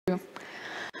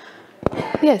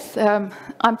Yes, I'm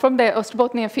from the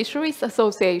Österbottens Fisheries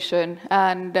Association,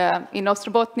 and in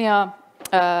Österbotten,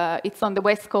 it's on the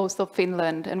west coast of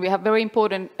Finland, and we have very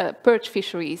important perch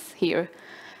fisheries here.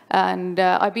 And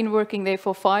I've been working there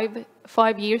for five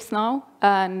years now,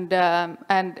 and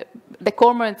the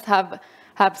cormorants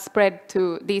have spread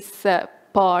to this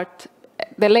part.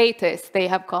 The latest they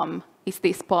have come is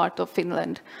this part of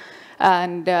Finland.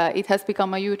 And it has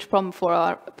become a huge problem for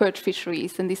our perch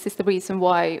fisheries, and this is the reason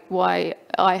why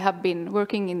I have been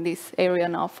working in this area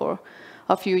now for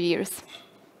a few years.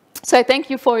 So I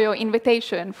thank you for your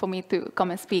invitation for me to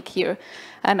come and speak here,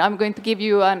 and I'm going to give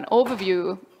you an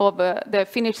overview of the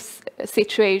Finnish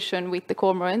situation with the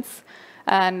cormorants,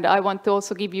 and I want to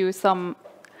also give you some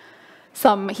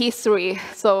history.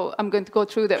 So I'm going to go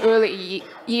through the early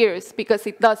years, because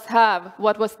it does have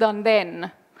what was done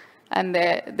then. And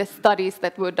the studies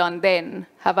that were done then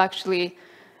have actually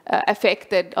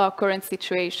affected our current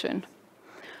situation.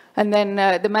 And then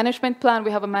the management plan,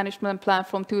 we have a management plan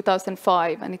from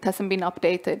 2005, and it hasn't been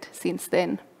updated since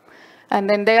then. And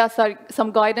then there are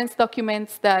some guidance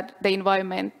documents that the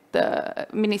Environment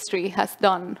Ministry has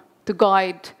done to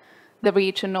guide the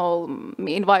regional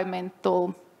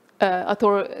environmental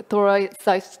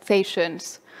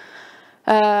authorizations.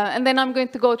 And then I'm going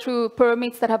to go through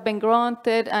permits that have been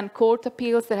granted and court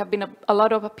appeals. There have been a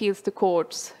lot of appeals to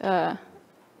courts,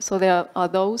 so there are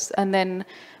those. And then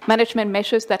management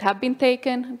measures that have been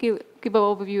taken, give an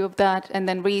overview of that, and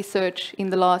then research in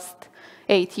the last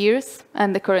 8 years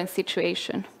and the current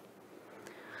situation.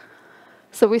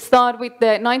 So we start with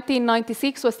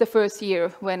 1996 was the first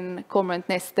year when cormorant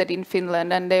nested in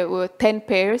Finland, and there were 10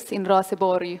 pairs in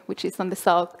Raseborg, which is on the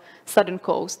southern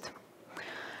coast.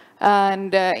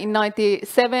 And in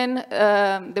 97,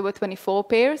 there were 24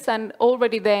 pairs, and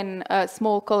already then a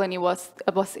small colony was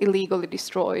illegally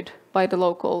destroyed by the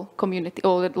local community,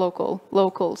 or the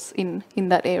locals in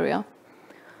that area.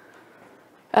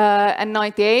 And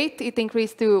 98, it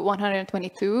increased to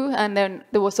 122, and then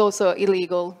there was also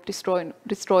illegal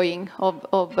destroying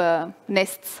of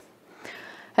nests.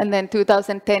 And then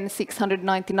 2010,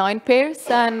 699 pairs,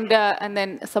 and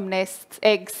then some nests,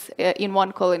 eggs in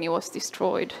one colony was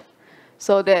destroyed.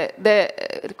 So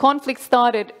the conflict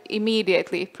started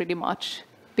immediately, pretty much,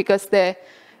 because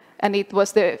it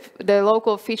was the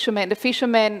local fishermen. The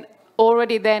fishermen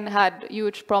already then had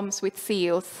huge problems with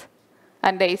seals,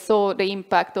 and they saw the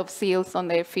impact of seals on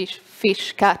their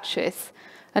fish catches.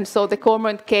 And so the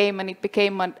cormorant came, and it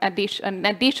became an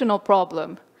additional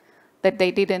problem that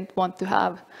they didn't want to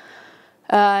have.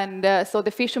 And so the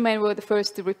fishermen were the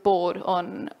first to report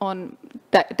on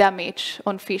damage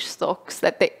on fish stocks,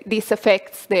 that this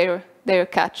affects their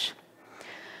catch.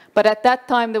 But at that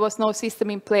time, there was no system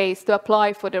in place to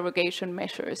apply for derogation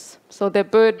measures. So the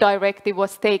bird directive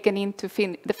was taken into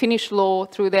the Finnish law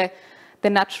through the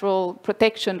natural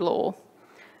protection law.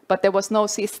 But there was no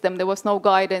system, there was no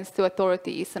guidance to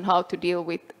authorities on how to deal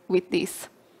with this.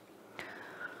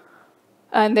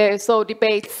 And so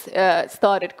debates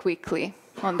started quickly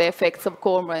on the effects of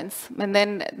cormorants. And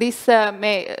then this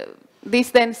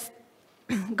then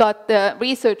got the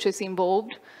researchers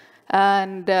involved,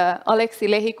 and Aleksi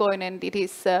Lehikoinen did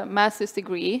his master's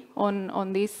degree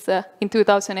on this in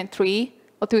 2003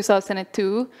 or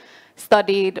 2002,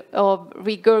 studied of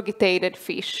regurgitated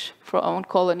fish from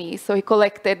colonies. So he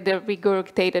collected the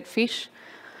regurgitated fish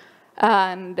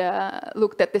and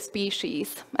looked at the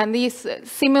species. And these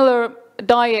similar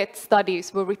diet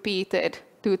studies were repeated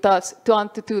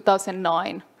until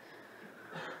 2009.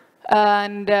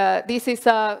 And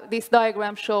this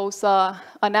diagram shows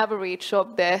an average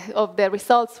of the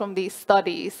results from these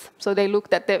studies. So they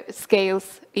looked at the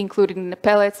scales, including the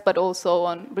pellets, but also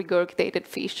on regurgitated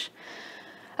fish.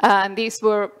 And these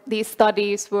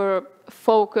studies were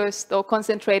focused or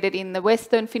concentrated in the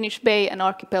Western Finnish Bay and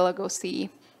Archipelago Sea,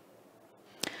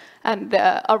 and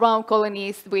around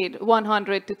colonies with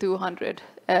 100 to 200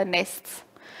 nests.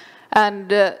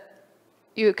 And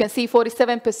you can see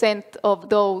 47% of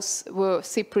those were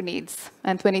cyprinids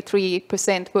and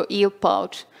 23% were eel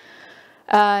pouch.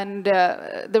 And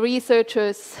the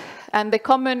researchers, and the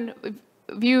common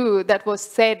view that was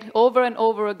said over and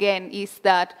over again, is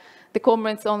that the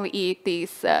cormorants only eat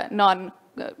these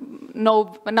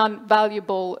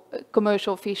non-valuable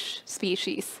commercial fish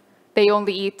species. They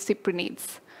only eat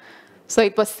cyprinids. So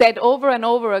it was said over and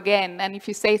over again, and if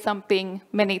you say something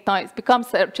many times, it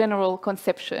becomes a general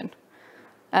conception.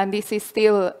 And this is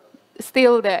still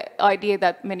the idea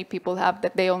that many people have,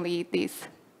 that they only eat these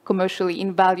commercially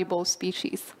invaluable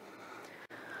species.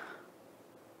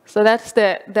 So that's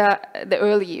the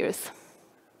early years.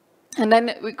 And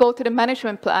then we go to the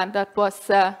management plan that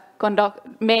was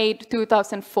made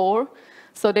 2004.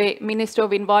 So the Ministry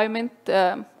of Environment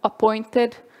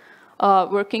appointed a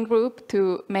working group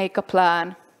to make a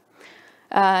plan.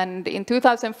 And in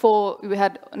 2004, we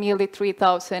had nearly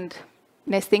 3,000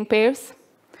 nesting pairs.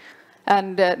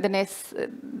 And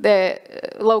the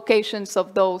locations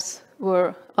of those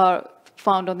are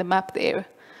found on the map there.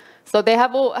 So they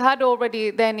had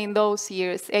already then in those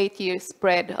years, 8 years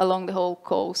spread along the whole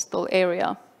coastal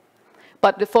area.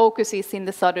 But the focus is in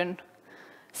the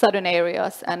southern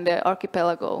areas and the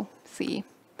archipelago sea.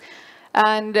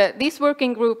 And this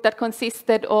working group that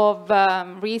consisted of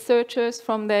researchers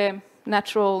from the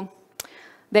National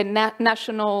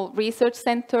Research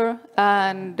Center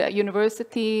and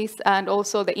universities, and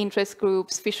also the interest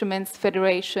groups, Fishermen's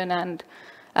Federation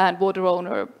and Water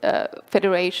Owner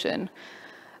Federation.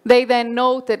 They then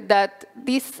noted that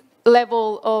this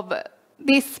level of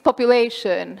this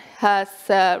population has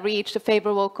reached a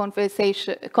favorable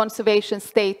conservation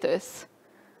status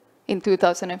in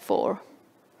 2004.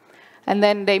 And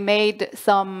then they made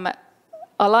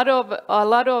a lot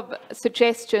of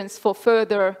suggestions for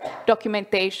further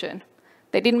documentation.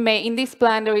 They didn't make, in this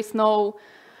plan there is no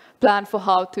plan for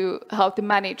how to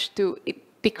manage to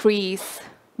decrease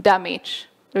damage.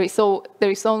 There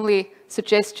is only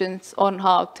suggestions on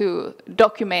how to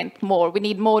document more. We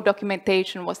need more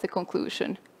documentation was the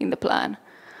conclusion in the plan.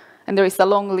 And there is a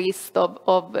long list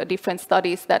of different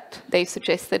studies that they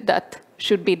suggested that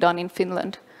should be done in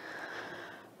Finland.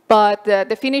 But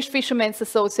the Finnish Fishermen's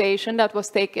Association that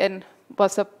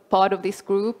was a part of this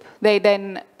group. They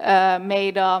then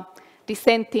made a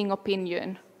dissenting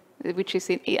opinion, which is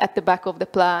at the back of the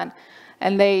plan.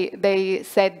 And they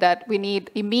said that we need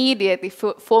immediately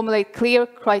formulate clear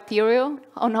criteria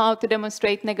on how to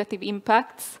demonstrate negative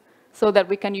impacts so that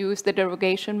we can use the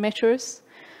derogation measures.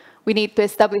 We need to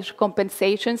establish a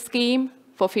compensation scheme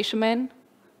for fishermen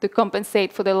to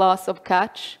compensate for the loss of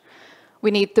catch.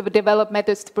 We need to develop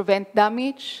methods to prevent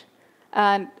damage.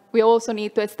 And we also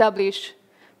need to establish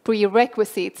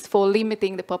prerequisites for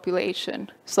limiting the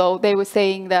population. So they were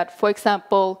saying that, for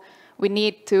example, we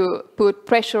need to put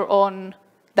pressure on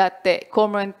that the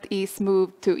cormorant is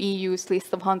moved to EU's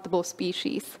list of huntable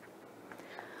species.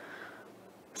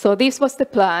 So this was the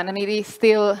plan, and it is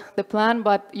still the plan,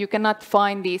 but you cannot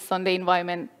find this on the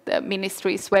Environment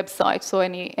Ministry's website, so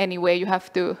anyway you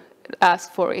have to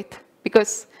ask for it.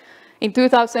 Because in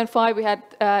 2005 we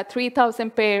had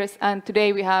 3,000 pairs, and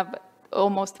today we have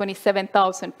almost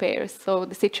 27,000 pairs, so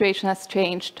the situation has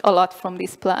changed a lot from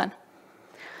this plan.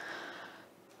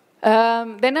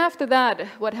 Then after that,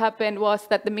 what happened was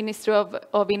that the Ministry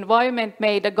of Environment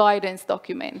made a guidance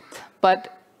document.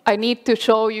 But I need to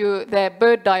show you the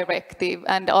bird directive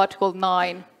and Article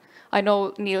 9. I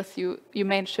know, Niels, you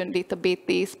mentioned it a bit,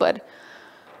 these, but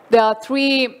there are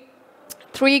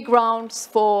three grounds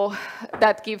for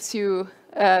that gives you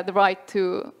the right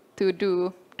to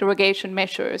do derogation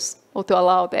measures or to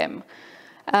allow them.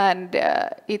 And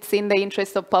it's in the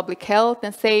interest of public health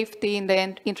and safety, in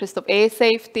the interest of air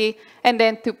safety, and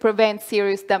then to prevent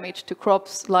serious damage to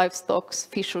crops, livestock,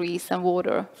 fisheries, and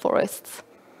water forests.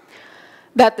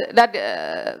 That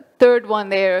third one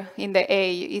there in the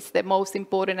A is the most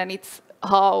important, and it's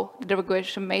how the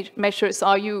derogation measures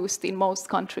are used in most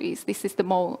countries. This is the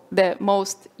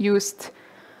most used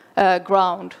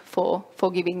ground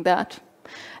for giving that.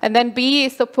 And then B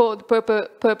is the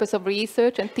purpose of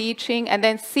research and teaching. And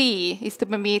then C is to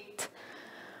permit,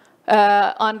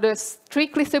 under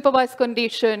strictly supervised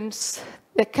conditions,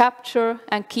 the capture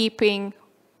and keeping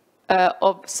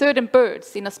of certain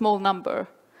birds in a small number.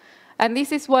 And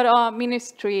this is what our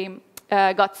ministry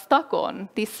got stuck on,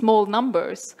 these small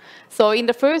numbers. So in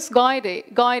the first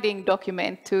guiding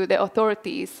document to the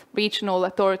authorities, regional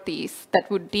authorities that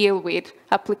would deal with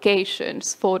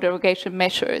applications for derogation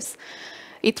measures,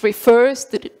 it refers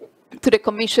to the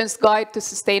Commission's Guide to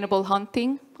Sustainable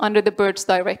Hunting under the Birds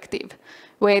Directive,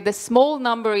 where the small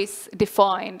number is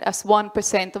defined as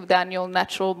 1% of the annual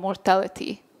natural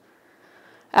mortality.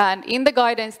 And in the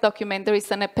guidance document, there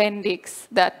is an appendix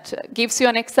that gives you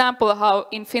an example of how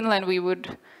in Finland we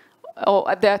would,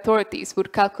 or the authorities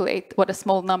would calculate what a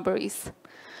small number is.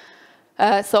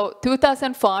 So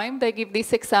 2005, they give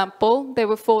this example. There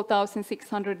were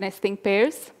 4,600 nesting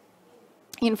pairs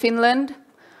in Finland.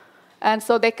 And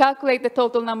so they calculate the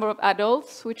total number of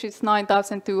adults, which is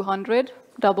 9,200,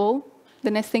 double the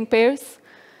nesting pairs.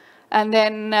 And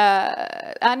then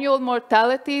annual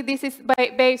mortality, this is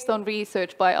based on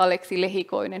research by Aleksi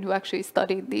Lehikoinen, who actually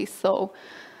studied this. So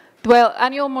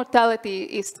annual mortality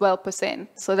is 12%.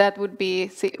 So that would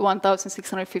be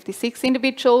 1,656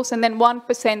 individuals. And then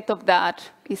 1% of that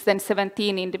is then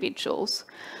 17 individuals.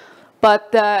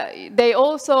 But they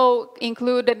also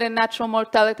included the natural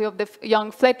mortality of the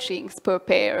young fledglings per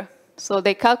pair. So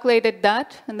they calculated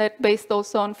that, and that based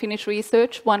also on Finnish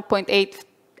research,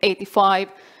 1.85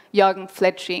 young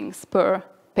fledglings per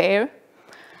pair.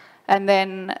 And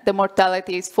then the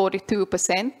mortality is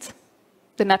 42%,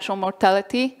 the natural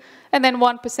mortality. And then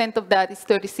 1% of that is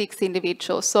 36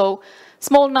 individuals. So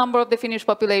small number of the Finnish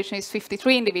population is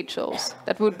 53 individuals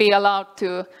that would be allowed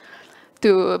to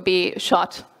be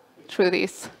shot through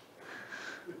this.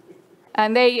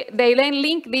 And they then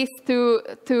link this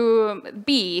to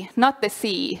B, not the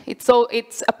C.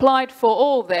 It's applied for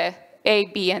all the A,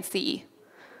 B, and C.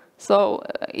 So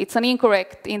it's an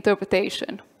incorrect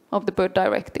interpretation of the bird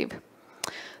directive.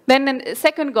 Then the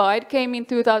second guide came in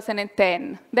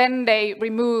 2010. Then they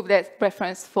removed the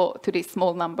reference to this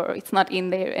small number. It's not in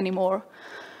there anymore.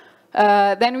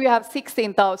 Then we have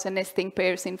 16,000 nesting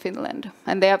pairs in Finland,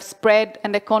 and they have spread,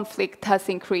 and the conflict has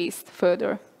increased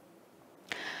further.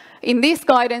 In this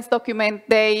guidance document,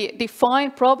 they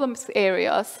define problems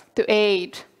areas to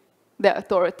aid the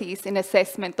authorities in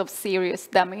assessment of serious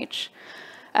damage.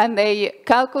 And they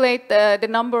calculate the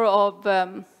number of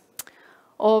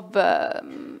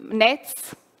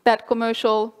nets that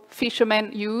commercial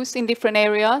fishermen use in different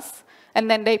areas, and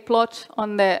then they plot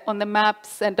on the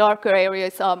maps, and darker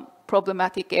areas are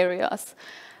problematic areas.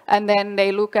 And then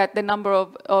they look at the number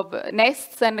of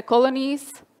nests and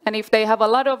colonies, and if they have a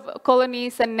lot of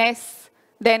colonies and nests,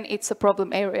 then it's a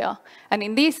problem area. And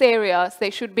in these areas, they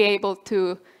should be able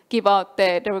to give out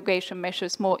the derogation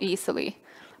measures more easily.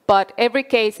 But every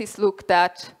case is looked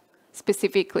at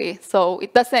specifically. So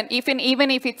it doesn't,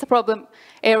 even if it's a problem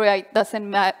area, it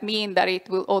doesn't mean that it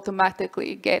will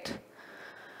automatically get,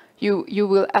 you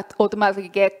will automatically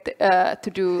get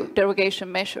to do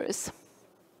derogation measures.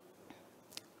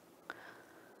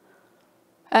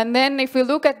 And then if we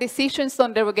look at decisions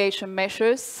on derogation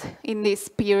measures in this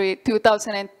period,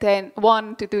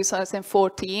 2001 to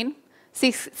 2014,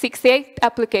 68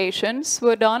 applications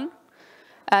were done,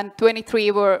 and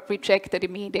 23 were rejected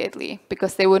immediately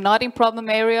because they were not in problem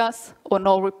areas or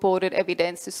no reported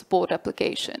evidence to support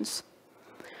applications.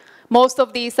 Most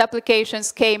of these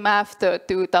applications came after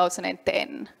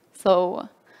 2010, so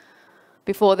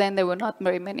before then there were not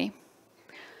very many.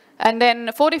 And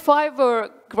then 45 were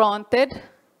granted,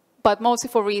 but mostly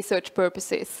for research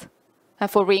purposes and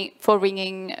for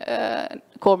ringing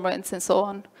cormorants and so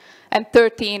on, and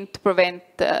 13 to prevent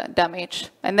damage.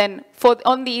 And then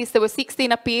on these, there were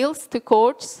 16 appeals to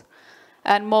courts,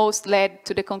 and most led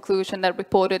to the conclusion that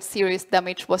reported serious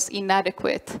damage was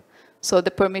inadequate, so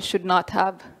the permit should not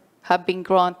have been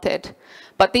granted.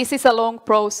 But this is a long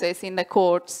process in the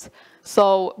courts,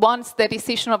 so once the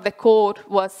decision of the court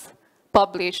was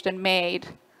published and made,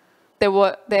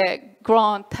 the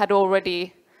grant had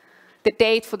already, the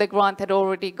date for the grant had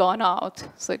already gone out,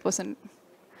 so it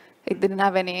didn't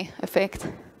have any effect.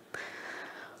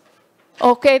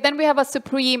 Okay, then we have a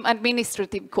Supreme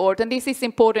Administrative Court, and this is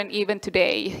important even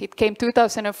today. It came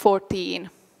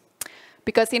 2014,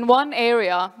 because in one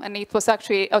area, and it was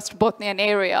actually Österbottens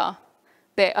area,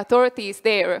 the authorities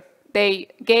there, they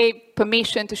gave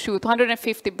permission to shoot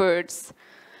 150 birds,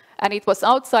 and it was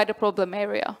outside the problem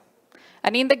area.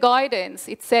 And in the guidance,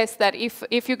 it says that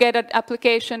if you get an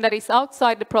application that is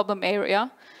outside the problem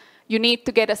area, you need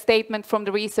to get a statement from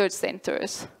the research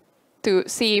centers to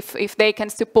see if they can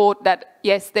support that,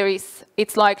 yes,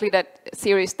 it's likely that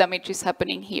serious damage is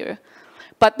happening here.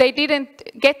 But they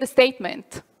didn't get the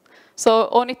statement. So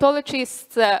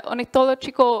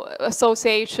ornithological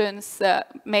associations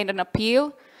made an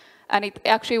appeal, and it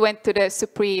actually went to the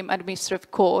Supreme Administrative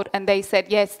Court, and they said,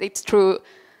 yes, it's true,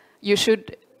 you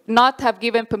should not have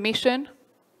given permission.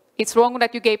 It's wrong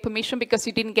that you gave permission because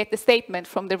you didn't get the statement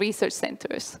from the research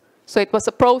centers. So it was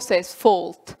a process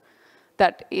fault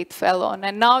that it fell on.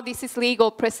 And now this is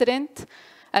legal precedent.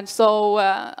 And so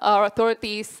our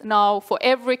authorities now, for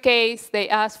every case, they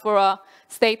ask for a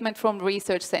statement from the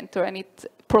research center, and it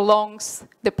prolongs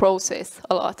the process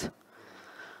a lot.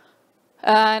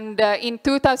 And in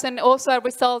 2000, also a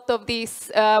result of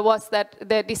this was that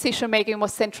the decision-making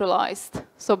was centralized.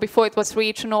 So before it was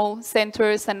regional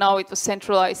centers, and now it was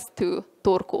centralized to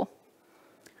Turku.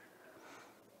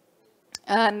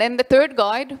 And then the third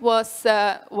guide was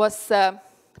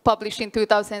published in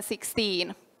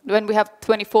 2016, when we have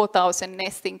 24,000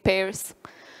 nesting pairs.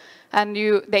 And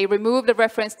they removed the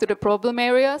reference to the problem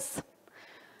areas.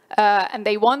 And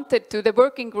they wanted to, the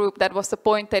working group that was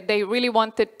appointed, they really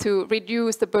wanted to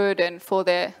reduce the burden for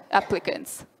the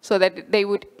applicants so that they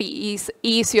would be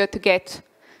easier to get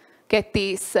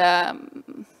these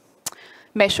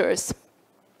measures.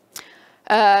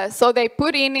 So they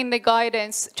put in the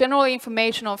guidance general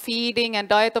information on feeding and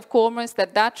diet of cormorants,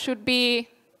 that should be,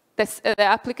 the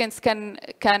applicants can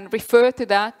refer to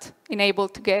that, able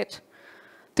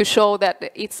to show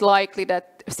that it's likely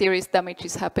that serious damage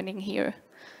is happening here.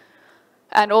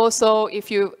 And also, if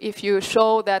you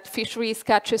show that fisheries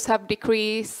catches have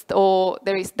decreased or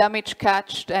there is damage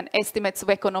catched and estimates of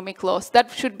economic loss,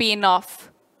 that should be enough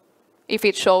if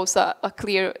it shows a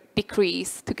clear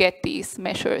decrease to get these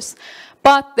measures.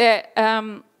 But the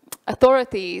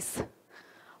authorities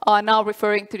are now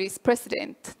referring to this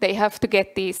precedent. They have to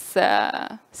get this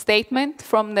statement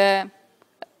from the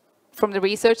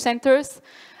research centers,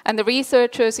 and the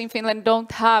researchers in Finland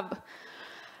don't have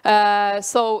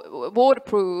so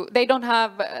waterproof. They don't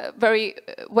have very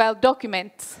well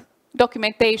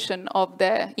documentation of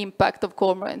the impact of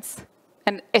cormorants,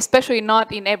 and especially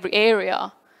not in every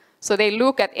area. So they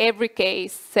look at every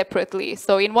case separately.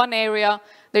 So in one area,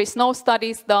 there is no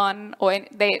studies done, or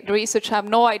the research have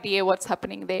no idea what's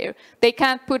happening there. They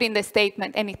can't put in the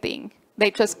statement anything. They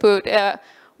just put,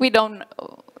 they don't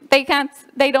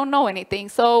know anything.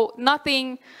 So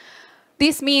nothing,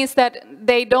 this means that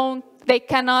they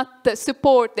cannot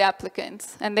support the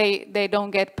applicants, and they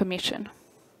don't get permission.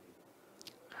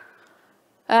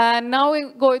 Now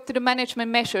we go to the management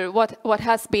measure, what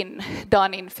has been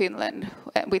done in Finland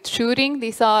with shooting.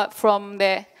 These are from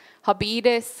the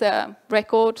Habides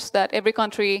records that every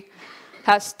country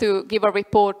has to give a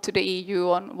report to the EU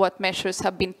on what measures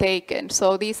have been taken.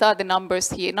 So these are the numbers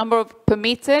here. Number of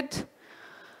permitted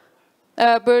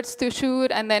birds to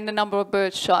shoot, and then the number of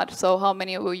birds shot, so how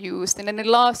many were used. And in the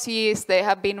last years, they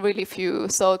have been really few.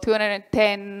 So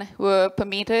 210 were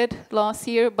permitted last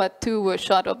year, but 2 were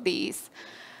shot of these.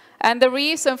 And the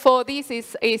reason for this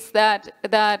is that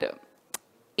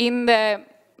in the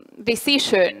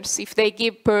decisions, if they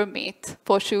give permit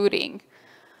for shooting,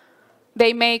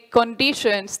 they make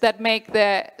conditions that make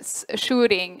the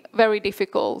shooting very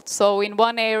difficult. So in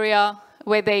one area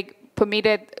where they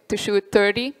permitted to shoot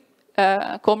 30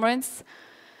 cormorants,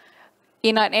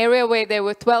 in an area where there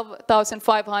were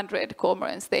 12,500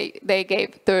 cormorants, they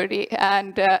gave 30,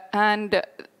 and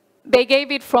they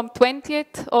gave it from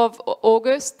 20th of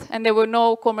August, and there were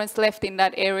no cormorants left in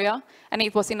that area, and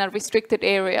it was in a restricted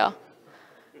area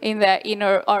in the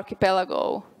inner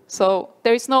archipelago. So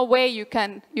there is no way you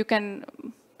can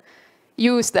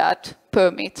use that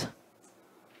permit.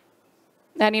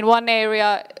 And in one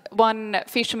area, one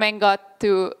fisherman got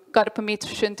a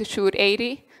permission to shoot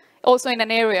 80. Also in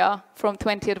an area from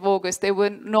 20th of August, there were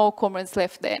no cormorants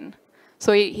left then,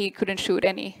 so he couldn't shoot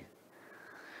any.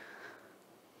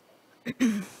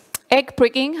 Egg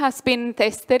pricking has been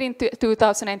tested in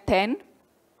 2010,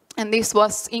 and this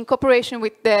was in cooperation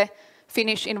with the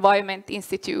Finnish Environment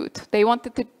Institute. They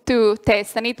wanted to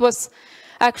test, and it was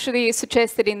actually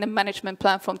suggested in the management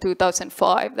plan from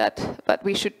 2005 that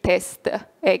we should test the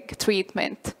egg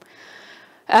treatment.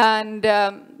 And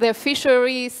the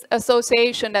Fisheries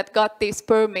Association that got this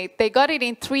permit, they got it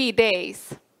in 3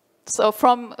 days. So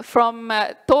from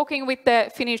talking with the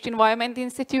Finnish Environment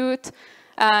Institute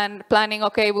and planning,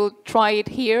 okay, we'll try it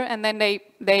here, and then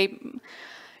they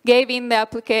gave in the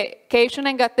application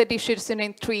and got the decision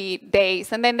in 3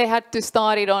 days, and then they had to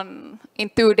start it in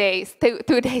 2 days,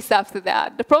 two days after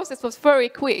that. The process was very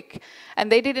quick,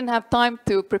 and they didn't have time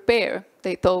to prepare,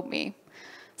 they told me.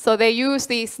 So they used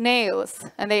these nails,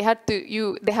 and they had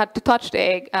to touch the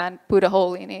egg and put a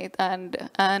hole in it, and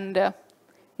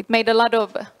it made a lot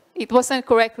of, it wasn't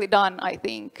correctly done, I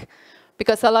think,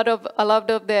 because a lot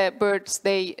of the birds,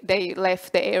 they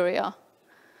left the area.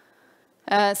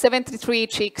 73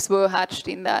 chicks were hatched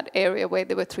in that area where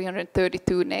there were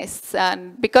 332 nests,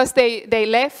 and because they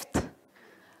left,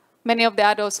 many of the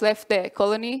adults left the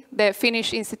colony, the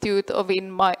Finnish Institute of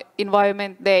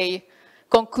Environment, they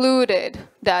concluded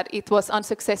that it was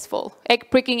unsuccessful. Egg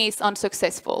pricking is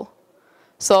unsuccessful.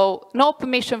 So no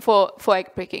permission for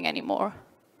egg pricking anymore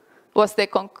was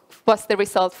the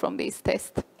result from this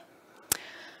test.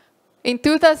 In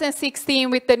 2016,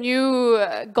 with the new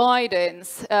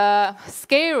guidance,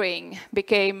 scaring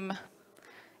became,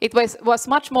 it was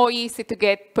much more easy to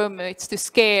get permits to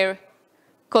scare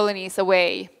colonies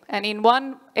away. And in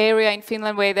one area in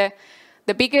Finland where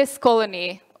the biggest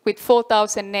colony with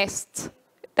 4,000 nests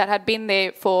that had been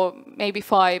there for maybe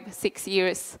 5-6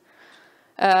 years,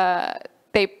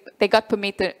 they got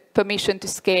permission to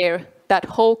scare that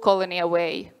whole colony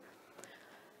away.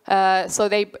 So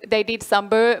they did some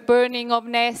burning of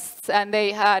nests, and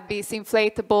they had this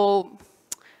inflatable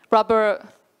rubber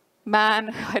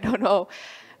man, I don't know,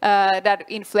 that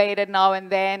inflated now and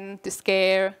then to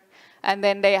scare. And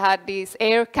then they had these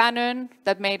air cannon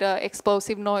that made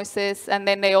explosive noises. And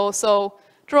then they also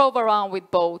drove around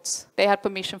with boats. They had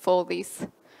permission for all this.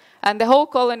 And the whole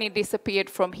colony disappeared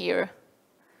from here.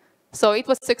 So it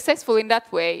was successful in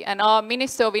that way. And our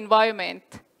Minister of Environment,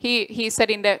 he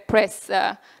said in the press,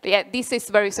 yeah, this is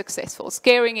very successful.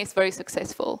 Scaring is very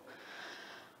successful.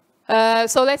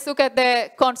 So let's look at the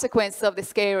consequences of the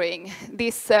scaring.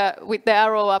 This, with the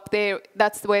arrow up there,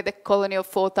 that's where the colony of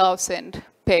 4,000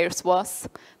 pairs was.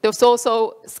 There was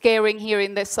also scaring here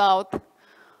in the south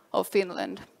of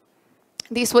Finland.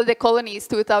 These were the colonies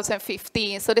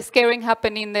 2015. So the scaring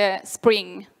happened in the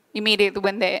spring, immediately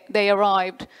when they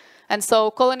arrived. And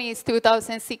so colonies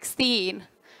 2016,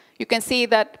 you can see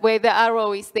that where the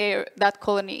arrow is there, that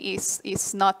colony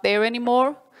is not there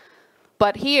anymore.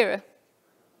 But here,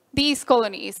 these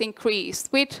colonies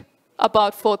increased with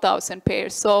about 4,000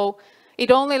 pairs. So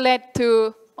it only led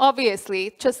to, obviously,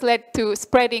 it just led to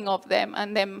spreading of them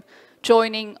and them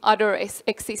joining other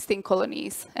existing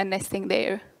colonies and nesting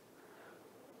there.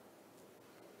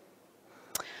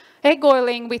 Egg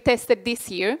oiling we tested this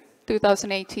year,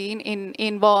 2018,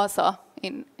 in Vaasa,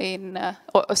 in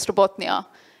Österbottens.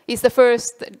 It's the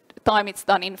first time it's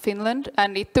done in Finland,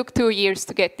 and it took 2 years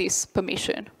to get this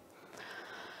permission.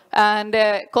 And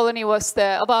the colony was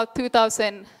about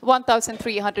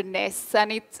 1,300 nests,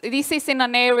 and this is in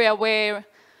an area where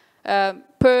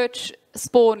perch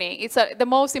spawning, it's the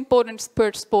most important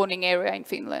perch spawning area in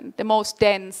Finland, the most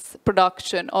dense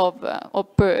production of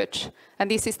perch. And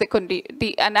this is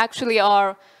and actually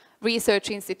our research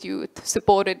institute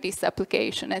supported this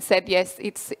application and said, yes,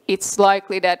 it's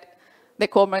likely that the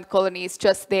cormorant colonies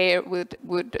just there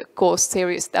would cause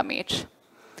serious damage.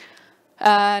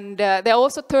 And there are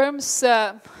also terms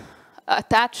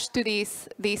attached to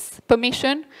this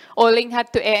permission. Oiling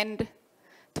had to end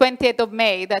 20th of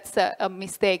May, that's a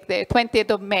mistake there,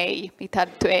 20th of May it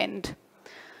had to end.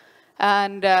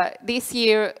 And this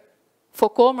year, for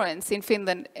cormorants in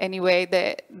Finland anyway,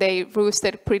 they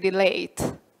roosted pretty late.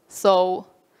 So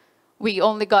we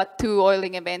only got 2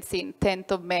 oiling events in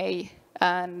 10th of May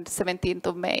and 17th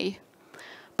of May.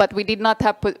 But we did not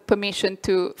have permission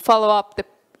to follow up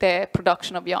the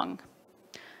production of young,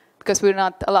 because we're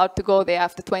not allowed to go there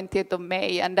after 20th of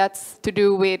May, and that's to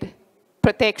do with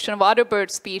protection of other bird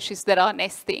species that are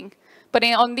nesting. But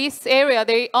on this area,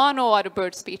 there are no other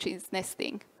bird species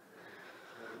nesting.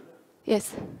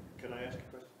 Yes? Can I ask a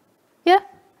question? Yeah,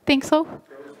 I think so.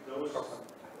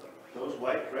 Those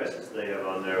white dresses they have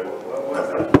on there,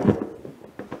 what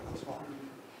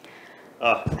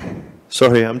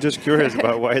sorry, I'm just curious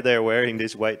about why they're wearing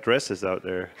these white dresses out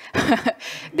there.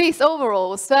 These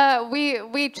overalls,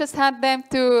 we just had them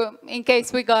in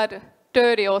case we got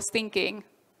dirty or stinking.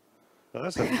 Well,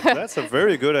 that's a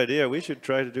very good idea. We should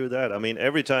try to do that. I mean,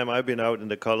 every time I've been out in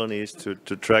the colonies to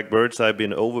track birds, I've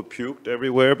been over-puked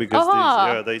everywhere because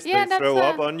they throw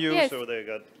up on you, yes. So they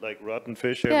got like rotten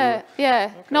fish everywhere.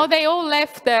 Yeah. Okay. No, they all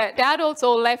left. The adults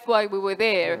all left while we were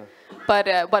there.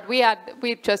 Yeah. But we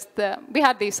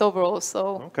had these overalls,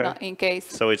 so in case.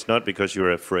 So it's not because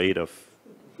you're afraid of.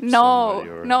 No.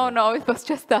 It was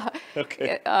just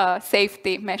a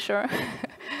safety measure.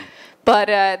 But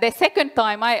the second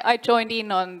time I joined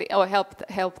in on or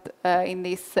helped in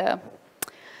this,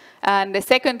 and the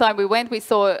second time we went, we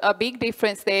saw a big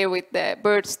difference there with the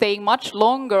birds staying much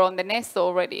longer on the nest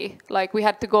already. Like we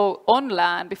had to go on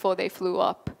land before they flew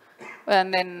up,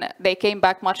 and then they came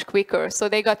back much quicker. So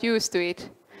they got used to it.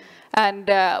 And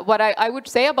what I would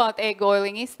say about egg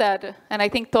oiling is that, and I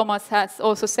think Thomas has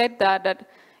also said that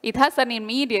it has an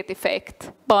immediate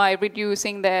effect by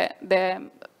reducing the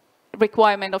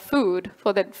requirement of food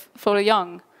for the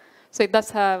young. So it does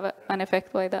have an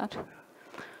effect by that.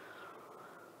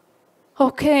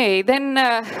 Okay, then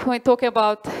when we talk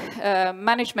about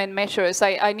management measures,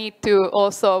 I need to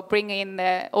also bring in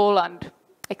the Åland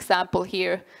example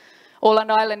here.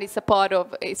 Åland Island is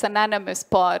it's an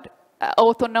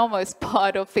autonomous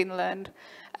part of Finland.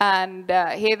 And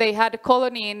here they had a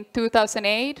colony in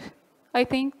 2008, I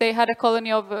think. They had a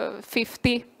colony of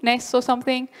 50 nests or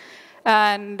something.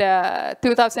 And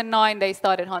 2009 they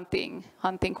started hunting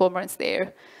cormorants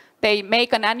there. They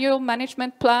make an annual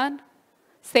management plan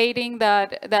stating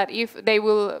that if they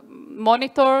will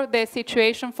monitor the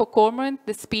situation for cormorant,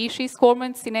 the species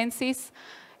Cormorant sinensis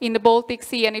in the Baltic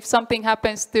Sea, and if something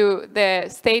happens to the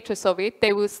status of it,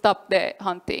 they will stop the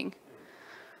hunting.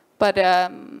 But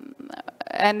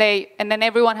and then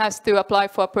everyone has to apply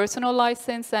for a personal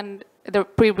license, and the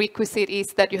prerequisite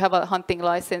is that you have a hunting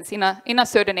license in a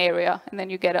certain area, and then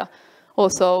you get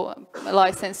also a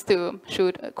license to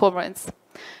shoot cormorants.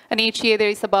 And each year there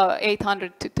is about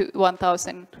 800 to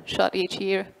 1,000 shot each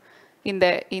year in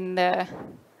the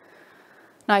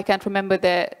now I can't remember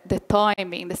the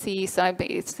timing, the season.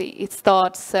 It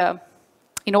starts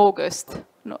in August,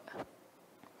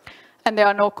 and there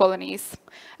are no colonies.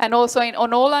 And also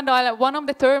on Åland Island, one of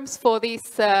the terms for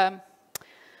this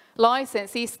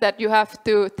license is that you have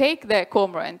to take the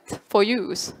cormorant for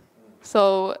use.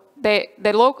 So the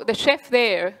chef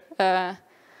there,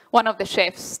 one of the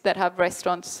chefs that have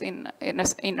restaurants in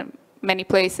many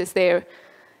places there,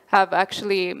 have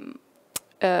actually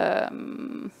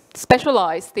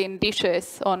specialized in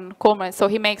dishes on cormorant. So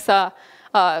he makes for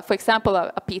example,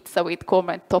 a pizza with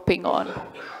cormorant topping on,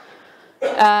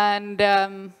 and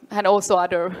also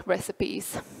other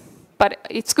recipes. But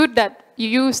it's good that you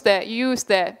use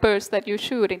the birds that you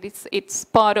shoot. It's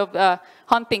part of the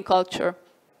hunting culture.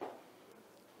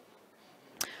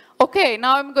 Okay,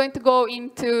 now I'm going to go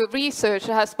into research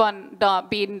that has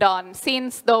been done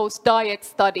since those diet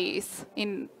studies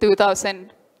in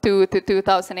 2002 to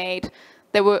 2008.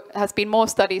 There has been more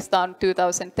studies done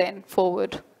 2010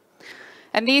 forward.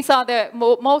 And these are the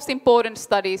most important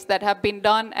studies that have been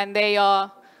done, and they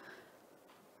are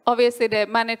obviously the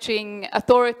managing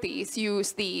authorities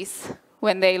use these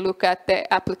when they look at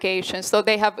the applications. So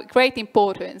they have great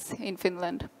importance in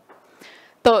Finland.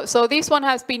 So this one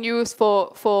has been used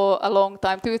for a long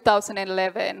time,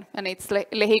 2011, and it's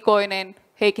Lehikoinen,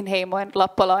 Heikinheimo, and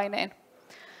Lappalainen.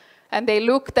 And they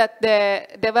looked at the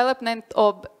development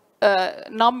of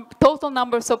total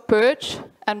numbers of perch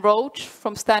and roach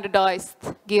from standardized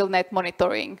gillnet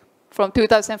monitoring from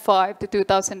 2005 to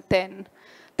 2010.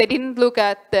 They didn't look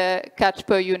at the catch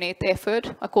per unit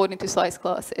effort according to size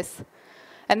classes.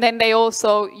 And then they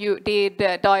also did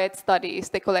diet studies.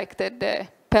 They collected the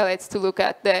pellets to look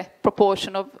at the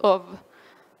proportion of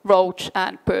roach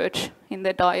and perch in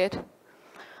the diet.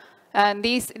 And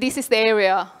this is the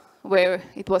area where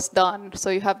it was done. So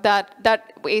you have that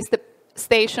is the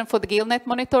station for the gillnet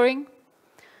monitoring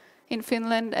in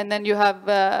Finland. And then you have,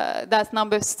 that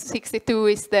number 62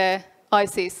 is the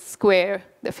ISIS square,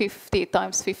 the 50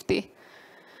 times 50.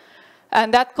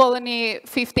 And that colony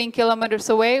 15 kilometers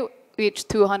away reached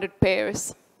 200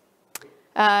 pairs.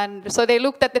 And so they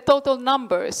looked at the total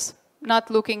numbers, not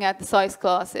looking at the size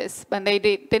classes, and they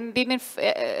didn't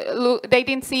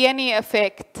see any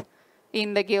effect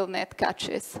in the gillnet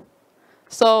catches.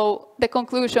 So the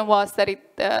conclusion was that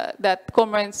that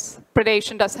cormorant's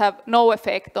predation does have no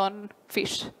effect on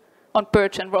fish, on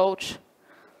perch and roach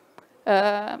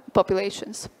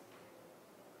populations.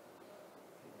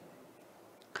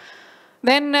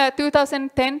 Then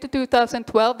 2010 to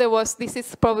 2012, this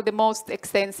is probably the most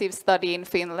extensive study in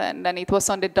Finland, and it was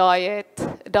on the diet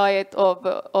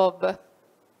of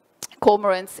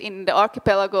cormorants in the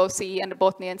Archipelago Sea and the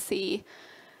Botnian Sea,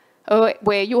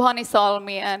 where Juhani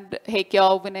Salmi and Heikki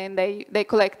Auvinen, they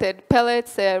collected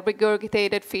pellets,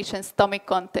 regurgitated fish and stomach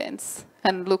contents,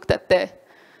 and looked at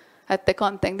the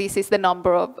content. This is the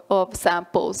number of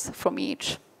samples from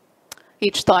each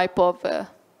type of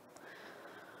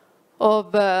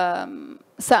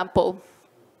sample.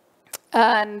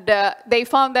 And they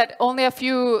found that only a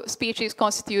few species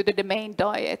constituted the main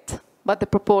diet, but the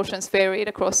proportions varied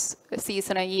across a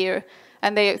season and year.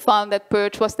 And they found that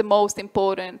perch was the most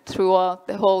important throughout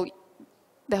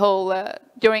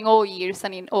during all years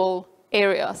and in all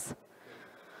areas.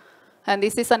 And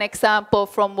this is an example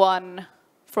from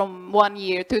one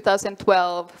year,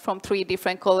 2012, from 3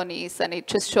 different colonies, and it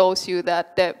just shows you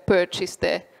that the perch is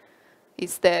the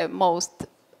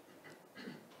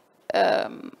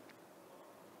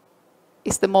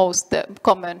most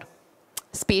common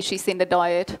species in the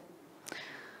diet.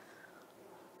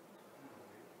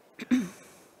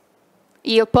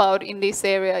 Eelpoud in this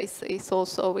area is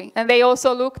also, and they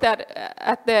also looked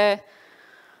at the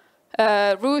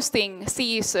roosting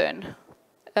season.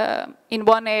 In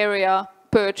one area,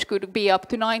 perch could be up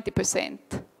to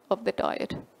 90% of the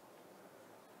diet.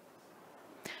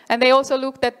 And they also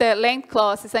looked at the length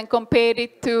classes and compared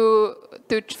it to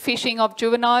fishing of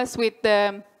juveniles with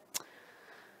the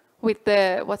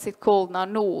what's it called now,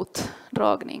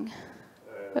 notdragning.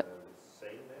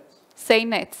 Seine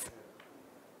nets.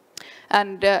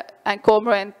 And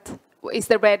cormorant is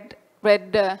the red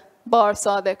bars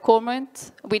are the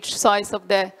cormorant, which size of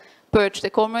the perch the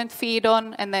cormorant feed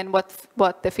on, and then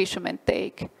what the fishermen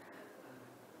take.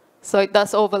 So it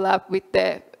does overlap with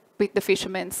the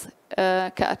fishermen's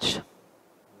catch.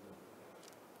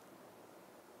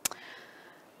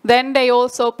 Then they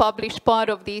also published part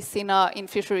of this in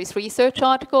fisheries research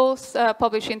articles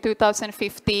published in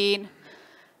 2015.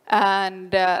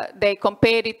 And they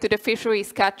compared it to the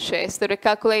fisheries catches. So they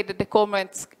calculated the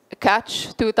cormorant's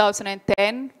catch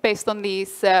 2010 based on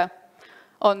these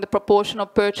on the proportion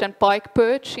of perch and pike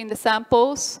perch in the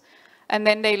samples. And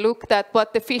then they looked at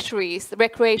what the fisheries,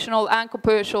 recreational and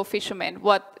commercial fishermen,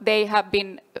 what they have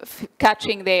been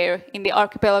catching there in the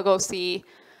archipelago sea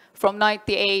from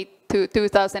 98 to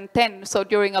 2010, so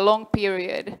during a long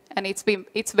period. And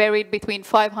it's varied between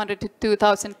 500 to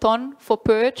 2,000 ton for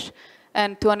perch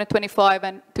and 225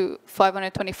 and to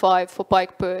 525 for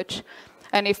pike perch.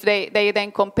 And if they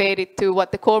then compared it to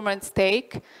what the cormorants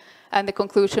take, and the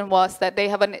conclusion was that they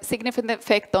have a significant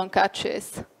effect on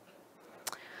catches.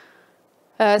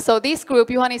 So this group,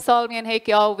 Juhani Salmi and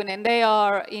Heikki Auvinen, they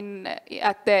are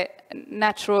at the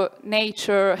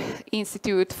Nature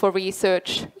Institute for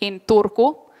Research in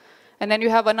Turku. And then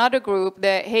you have another group,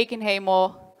 the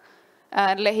Heikinheimo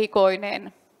and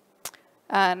Lehikoinen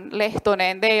and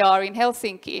Lehtonen, they are in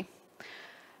Helsinki.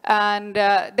 And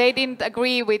they didn't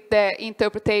agree with the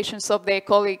interpretations of their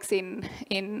colleagues in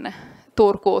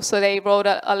Turku, so they wrote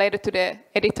a letter to the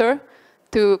editor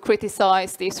to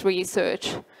criticize this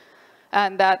research.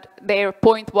 And that their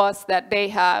point was that they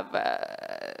have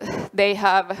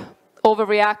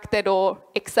overreacted or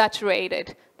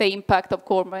exaggerated the impact of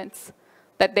cormorants,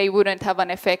 that they wouldn't have an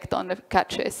effect on the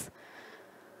catches.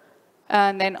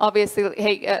 And then obviously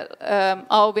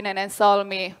Auvinen and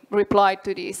Salmi replied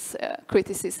to this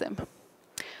criticism.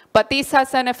 But this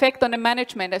has an effect on the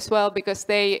management as well, because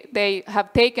they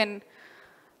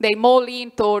more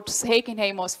lean towards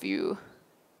Heikinheimo's view.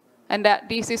 And that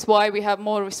this is why we have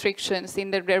more restrictions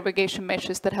in the derogation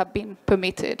measures that have been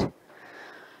permitted.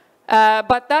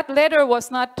 But that letter was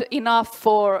not enough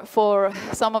for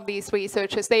some of these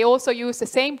researchers. They also used the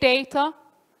same data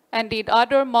and did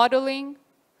other modeling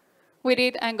with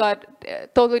it and got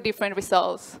totally different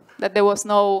results, that there was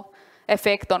no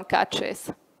effect on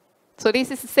catches. So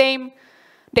this is the same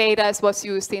data as was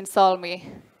used in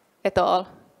Salmi et al.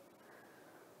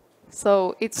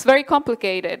 So it's very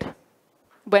complicated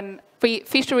when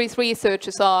fisheries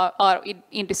researchers are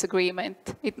in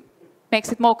disagreement. It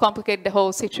makes it more complicated, the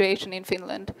whole situation in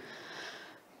Finland.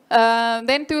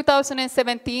 Then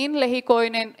 2017,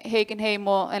 Lehikoinen,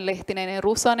 Heikinheimo, and Lehtinen and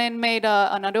Rusanen made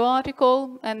another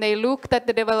article, and they looked at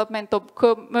the development of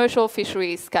commercial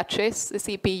fisheries catches, the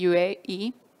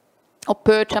CPUE, of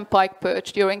perch and pike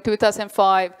perch during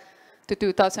 2005 to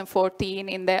 2014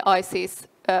 in the ICES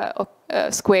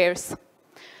squares.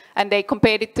 And they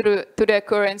compared it to the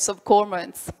occurrence of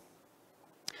cormorants.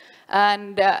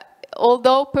 And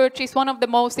although perch is one of the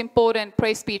most important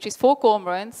prey species for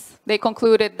cormorants, they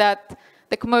concluded that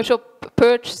the commercial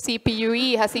perch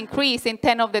CPUE has increased in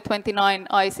 10 of the 29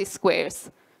 ICES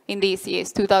squares in these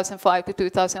years, 2005 to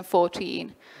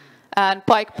 2014. And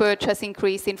pike perch has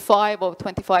increased in 5 of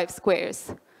 25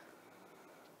 squares.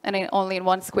 And only in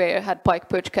 1 square had pike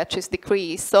perch catches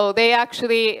decreased. So they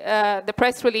actually, the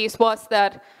press release was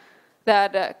that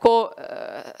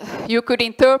you could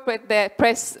interpret the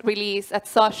press release as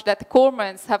such that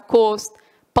cormorants have caused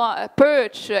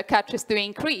perch catches to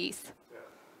increase.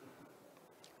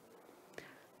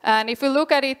 And if you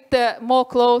look at it more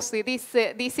closely, this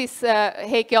is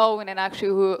Heikki Auvinen actually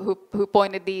who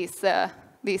pointed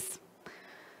these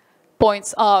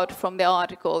points out from the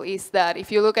article, is that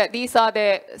if you look at, these are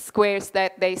the squares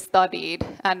that they studied,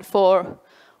 and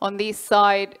on this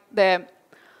side,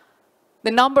 the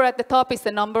number at the top is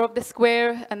the number of the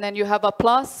square, and then you have a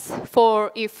plus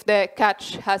for if the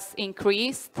catch has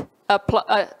increased, a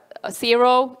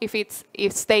 0 if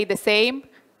it stayed the same,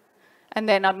 and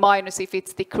then a minus if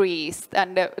it's decreased.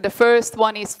 And the first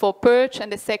one is for perch,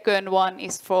 and the second one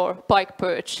is for pike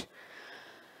perch.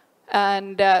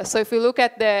 And so if you look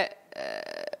at the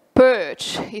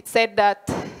perch, it said that,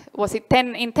 was it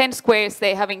 10 in 10 squares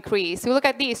they have increased. You look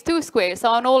at these 2 squares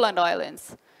are on Åland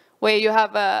Islands, where you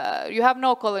have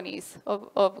no colonies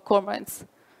of cormorants.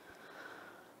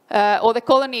 Or the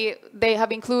colony they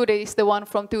have included is the one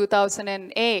from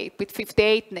 2008 with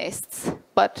 58 nests,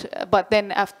 but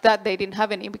then after that they didn't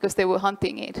have any because they were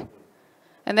hunting it.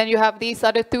 And then you have these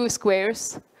other 2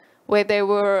 squares where there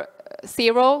were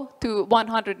 0 to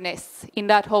 100 nests in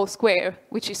that whole square,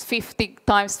 which is 50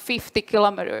 times 50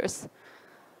 kilometers.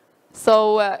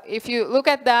 So if you look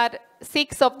at that,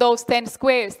 6 of those 10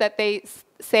 squares that they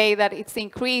say that it's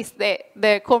increased,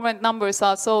 the cormorant numbers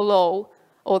are so low,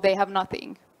 or they have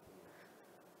nothing.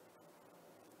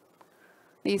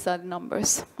 These are the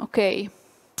numbers. Okay.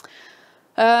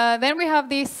 Then we have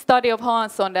this study of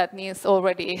Hansson that Nils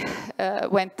already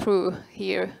went through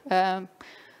here.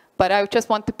 But I just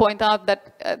want to point out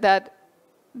that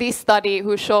this study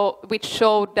which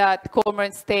showed that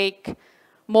cormorants take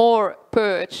more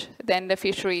perch than the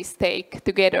fisheries take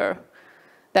together,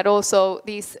 that also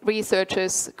these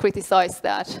researchers criticized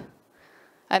that.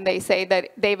 And they say that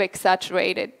they've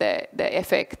exaggerated the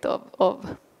effect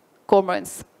of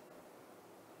cormorants.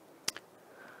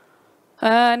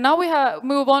 Now we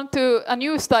move on to a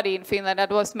new study in Finland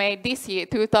that was made this year,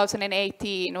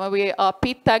 2018, where we are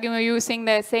pit tagging. We're using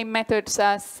the same methods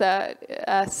as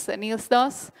Niels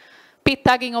does. Pit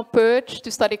tagging of perch to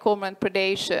study cormorant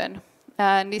predation.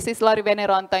 And this is Lari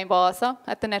Veneranta in Vaasa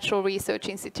at the Natural Research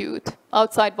Institute.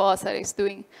 Outside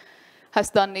Vaasa has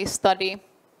done this study.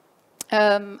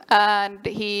 And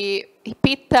he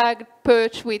pit tagged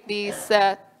perch with these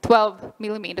 12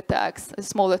 millimeter tags,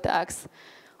 smaller tags.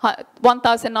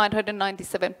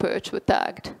 1,997 perch were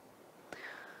tagged.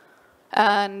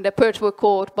 And the perch were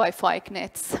caught by fyke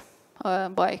nets,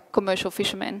 by commercial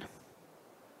fishermen.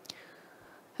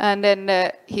 And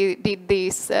then he did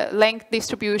this length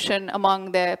distribution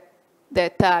among the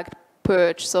tagged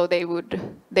perch, so they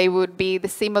would be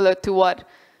similar to what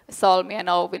Salmi and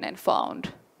Auvinen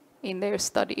found in their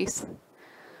studies.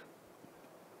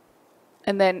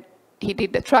 And then he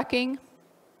did the tracking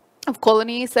of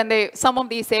colonies, and some of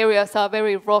these areas are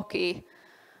very rocky,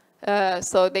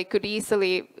 so they could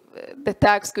easily, the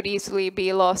tags could easily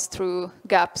be lost through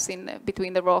gaps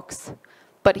between the rocks.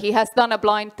 But he has done a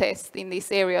blind test in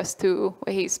these areas too,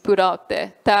 where he's put out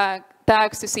the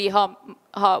tags to see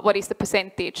what is the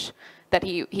percentage that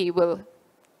he will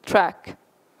track.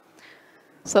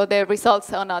 So the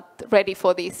results are not ready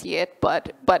for this yet,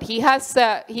 but he has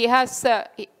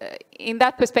in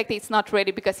that perspective it's not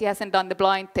ready because he hasn't done the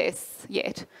blind tests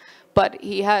yet. But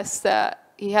he has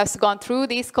gone through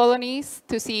these colonies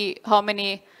to see how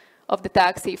many of the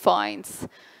tags he finds.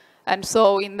 And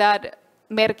so in that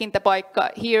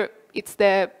merkintäpaikka here, it's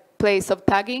the place of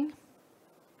tagging.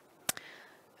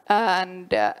 And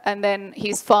then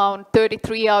he's found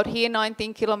 33 out here,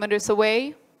 19 kilometers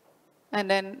away. And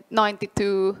then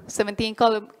 92, 17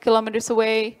 kilometers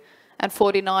away, and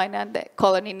 49 at the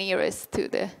colony nearest to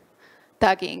the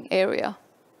tagging area.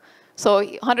 So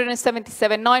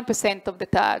 177, 9% of the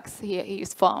tags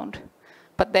he's found.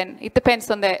 But then it depends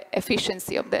on the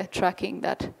efficiency of the tracking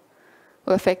that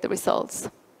will affect the results.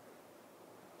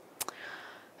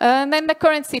 And then the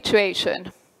current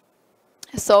situation.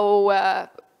 So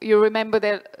you remember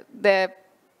the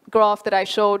graph that I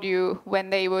showed you when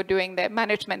they were doing the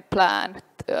management plan,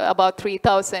 about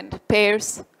 3,000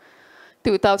 pairs,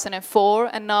 2004,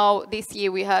 and now this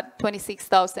year we had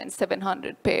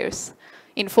 26,700 pairs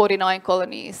in 49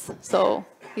 colonies. So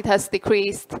it has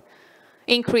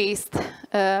increased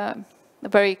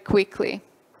very quickly,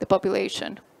 the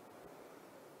population.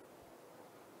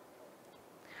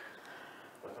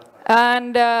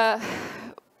 And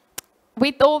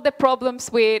with all the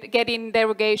problems with getting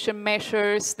derogation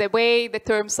measures, the way the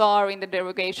terms are in the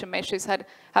derogation measures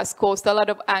has caused a lot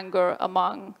of anger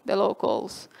among the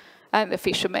locals and the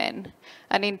fishermen.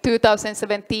 And in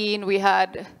 2017, we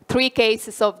had 3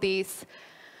 cases of these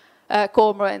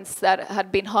cormorants that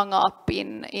had been hung up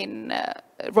in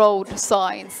road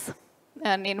signs.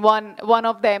 And in one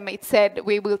of them, it said,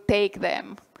 "We will take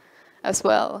them," as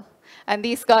well. And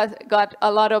these got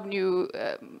a lot of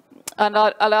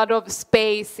a lot of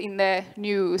space in the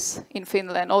news in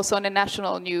Finland, also on the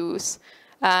national news.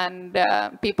 And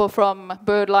people from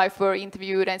BirdLife were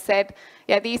interviewed and said,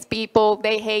 yeah, these people,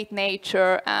 they hate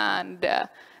nature and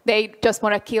they just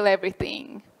want to kill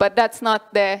everything. But that's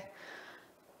not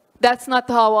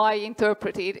how I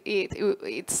interpret it.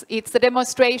 It's a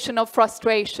demonstration of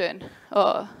frustration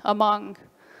among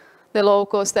the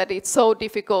locals that it's so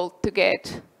difficult to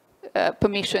get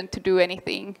permission to do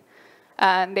anything.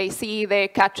 And they see their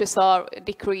catches are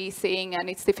decreasing and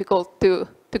it's difficult to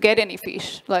get any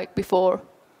fish like before.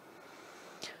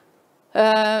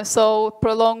 So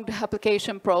prolonged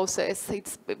application process.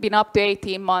 It's been up to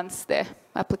 18 months, the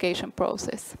application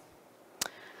process.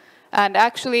 And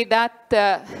actually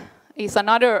that is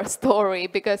another story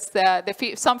because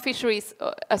some fisheries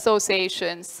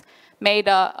associations made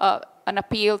an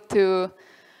appeal to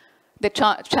the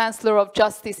Chancellor of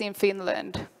Justice in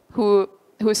Finland,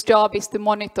 whose job is to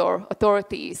monitor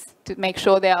authorities to make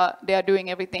sure they are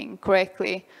doing everything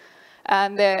correctly.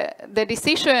 And the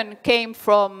decision came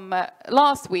from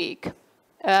last week,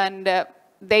 and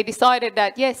they decided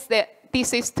that yes,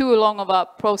 this is too long of a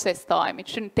process time, it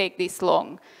shouldn't take this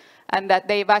long, and that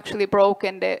they've actually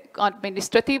broken the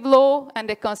administrative law and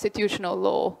the constitutional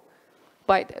law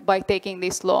by taking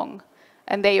this long.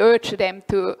 And they urge them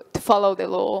to follow the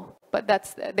law, but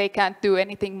they can't do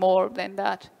anything more than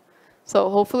that. So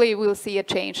hopefully we'll see a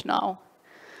change now.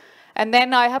 And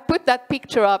then I have put that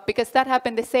picture up because that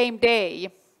happened the same day.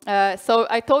 So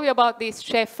I told you about this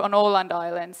chef on Åland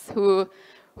Islands who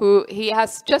he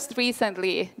has just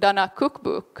recently done a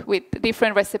cookbook with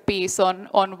different recipes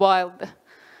on wild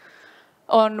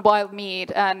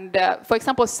meat and, for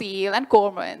example, seal and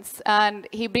cormorants. And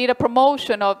he did a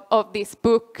promotion of this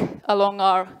book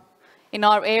in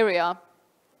our area.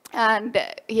 And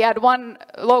he had one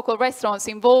local restaurant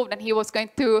involved, and he was going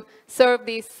to serve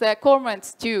this cormorant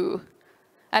stew.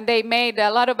 And they made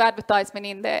a lot of advertisement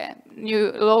in the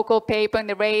new local paper and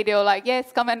the radio, like,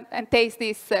 yes, come and taste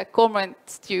this cormorant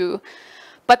stew.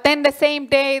 But then the same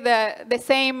day, the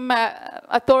same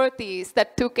authorities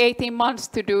that took 18 months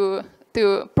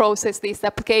to process these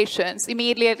applications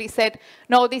immediately said,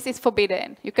 no, this is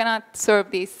forbidden. You cannot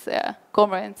serve these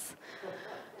cormorants.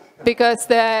 Because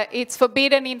it's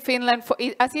forbidden in Finland,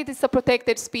 as it is a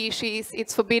protected species,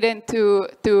 it's forbidden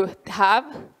to have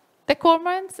the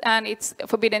cormorants, and it's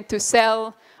forbidden to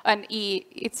sell and eat.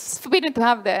 It's forbidden to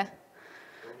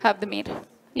have the meat.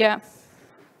 Yeah.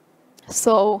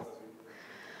 So,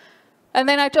 and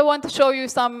then I just want to show you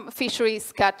some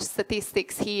fisheries catch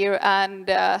statistics here. And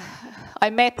I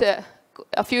met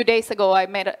a few days ago. I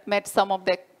met some of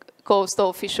the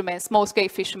coastal fishermen, small-scale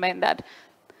fishermen that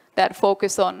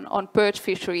focus on perch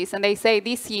fisheries, and they say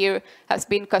this year has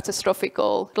been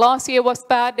catastrophical. Last year was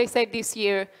bad. They say this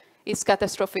year is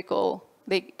catastrophical.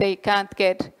 They can't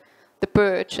get the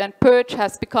perch, and perch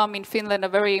has become in Finland a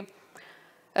very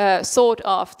sought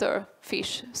after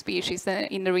fish species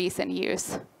in the recent years.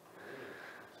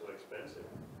 So expensive.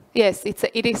 Yes,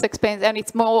 it is expensive, and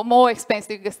it's more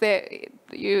expensive because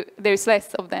there's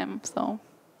less of them. So,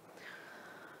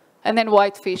 and then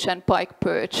whitefish and pike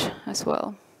perch as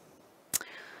well.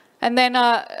 And then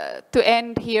to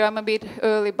end here, I'm a bit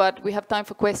early, but we have time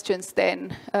for questions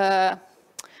then,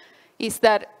 is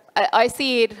that I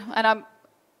see it, and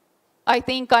I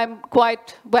think I'm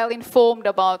quite well informed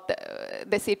about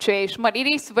the situation, but it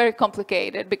is very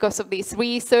complicated because of this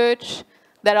research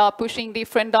that are pushing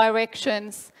different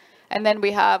directions. And then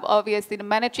we have obviously the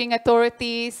managing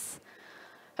authorities.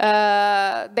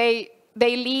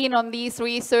 They lean on these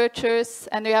researchers,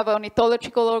 and we have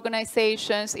ornithological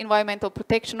organizations, environmental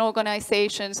protection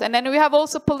organizations, and then we have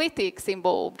also politics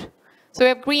involved. So we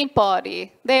have Green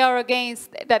Party. They are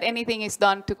against that anything is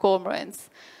done to cormorants.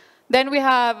 Then we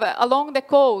have along the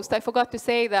coast, I forgot to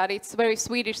say that, it's very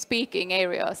Swedish-speaking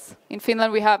areas. In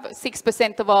Finland we have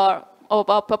 6% of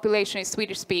our population is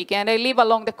Swedish-speaking, and they live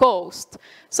along the coast.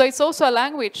 So it's also a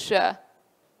language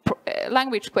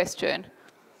question.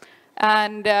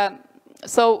 And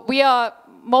so we are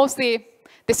mostly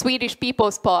the Swedish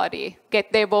People's Party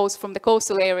get their votes from the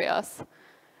coastal areas.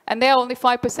 And they are only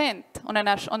 5% on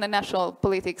the national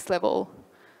politics level.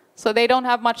 So they don't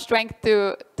have much strength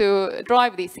to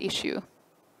drive this issue.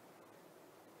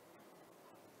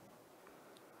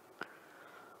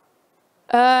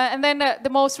 And then the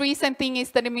most recent thing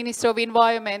is that the Minister of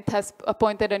Environment has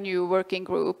appointed a new working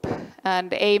group, and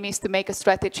the aim is to make a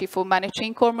strategy for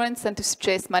managing cormorants and to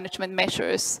suggest management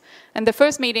measures. And the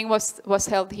first meeting was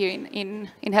held here in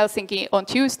Helsinki on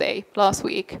Tuesday last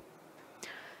week.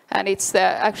 And it's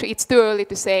actually it's too early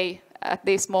to say at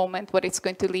this moment what it's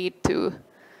going to lead to,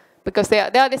 because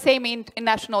there are the same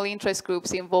national interest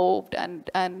groups involved,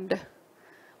 and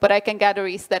what I can gather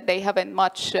is that they haven't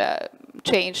much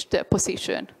changed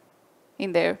position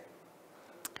in there,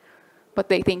 what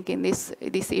they think in this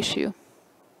issue.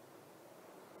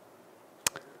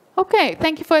 Okay,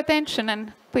 thank you for attention,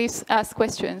 and please ask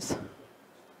questions.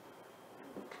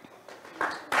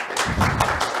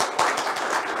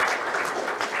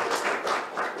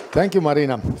 Thank you,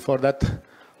 Marina, for that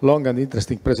long and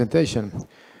interesting presentation.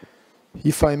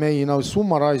 If I may now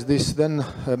summarize this, then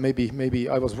maybe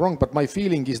I was wrong, but my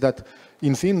feeling is that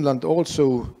in Finland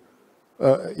also,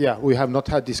 we have not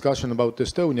had discussion about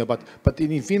Estonia, but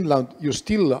in Finland you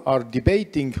still are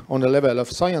debating on a level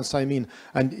of science, I mean,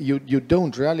 and you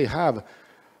don't really have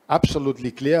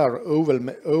absolutely clear,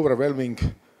 overwhelming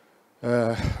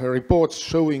reports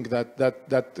showing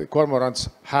that cormorants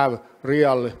have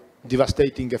real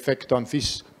devastating effect on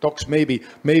fish stocks, maybe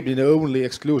the only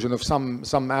exclusion of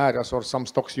some areas or some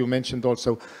stocks. You mentioned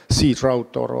also sea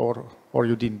trout or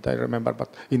you didn't, I remember,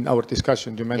 but in our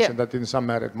discussion you mentioned that in some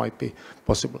area it might be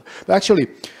possible. Actually,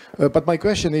 but my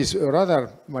question is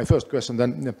rather, my first question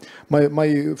then,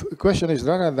 my question is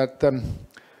rather that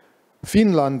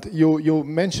Finland, you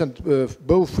mentioned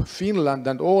both Finland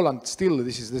and Åland, still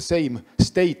this is the same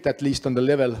state, at least on the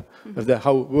level of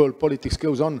how world politics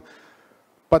goes on.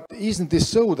 But isn't this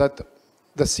so that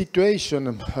the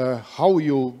situation, how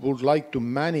you would like to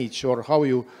manage or how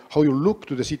you look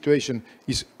to the situation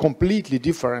is completely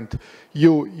different?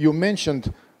 You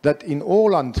mentioned that in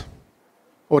Åland,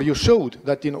 or you showed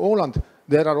that in Åland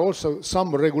there are also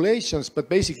some regulations, but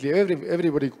basically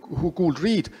everybody who could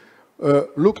read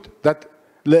looked that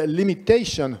the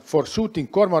limitation for shooting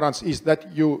cormorants is that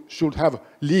you should have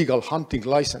legal hunting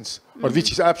license, or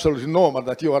which is absolutely normal,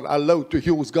 that you are allowed to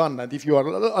use gun, and if you are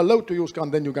allowed to use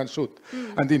gun, then you can shoot.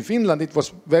 And in Finland it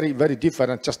was very, very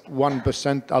different, just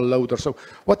 1% allowed or so.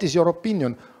 What is your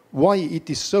opinion? Why it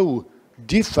is so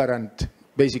different,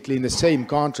 basically in the same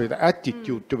country, the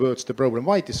attitude towards the problem?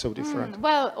 Why it is so different?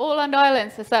 Well, Åland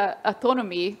Islands has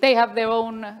autonomy. They have their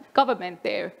own government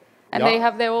there. And they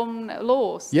have their own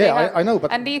laws. Yeah, I know.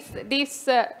 But and this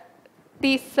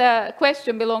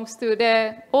question belongs to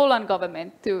the Åland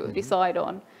government to decide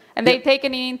on. And they've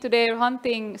taken it into their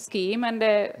hunting scheme, and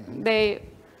they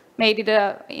made it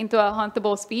into a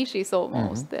huntable species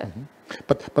almost.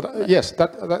 But yes,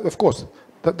 that of course,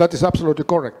 that is absolutely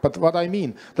correct. But what I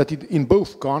mean, that in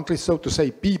both countries, so to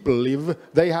say, people live,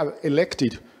 they have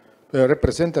elected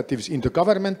representatives in the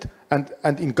government,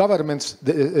 and in governments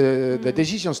the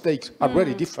decisions taken are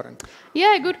very different.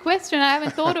 Yeah, good question. I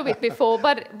haven't thought of it before,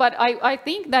 but I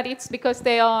think that it's because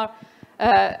they are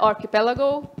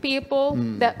archipelago people.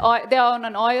 They are on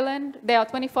an island. There are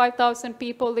 25,000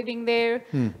 people living there.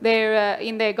 They're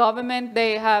in their government.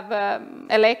 They have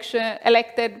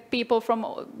elected people from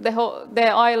the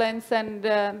islands and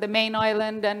the main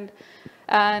island,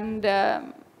 and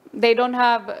they don't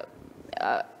have.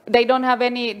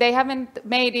 They haven't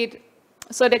made it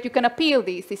so that you can appeal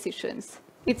these decisions.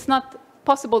 It's not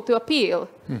possible to appeal.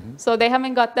 So they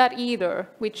haven't got that either,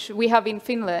 which we have in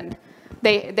Finland.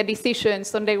 The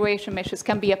decisions on degradation measures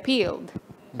can be appealed.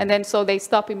 And then so they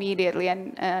stop immediately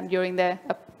and during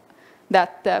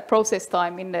that process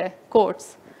time in the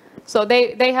courts. So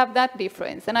they have that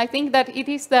difference. And I think that it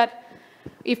is that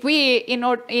if we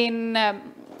in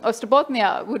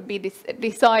Österbottnia would be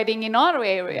deciding in our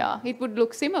area, it would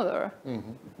look similar.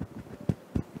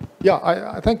 Yeah,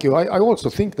 I thank you. I also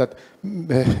think that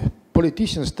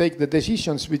politicians take the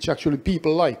decisions which actually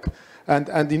people like.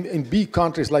 And in big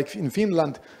countries like in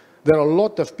Finland, there are a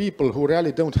lot of people who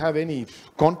really don't have any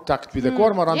contact with the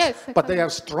cormorants, yes, but they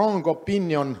have strong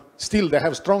opinion. Still, they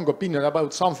have strong opinion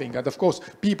about something. And of course,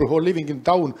 people who are living in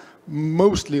town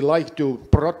mostly like to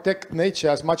protect nature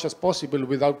as much as possible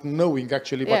without knowing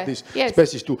actually what these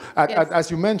species do. As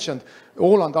you mentioned,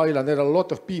 Åland Island, there are a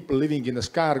lot of people living in the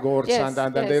skärgårds,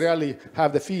 and they really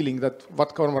have the feeling that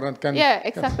what cormorant can. Yeah,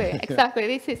 exactly, exactly.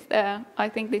 This is I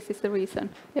think this is the reason.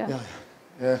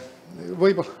 Yeah.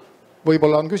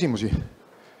 Võib-olla on küsimusi?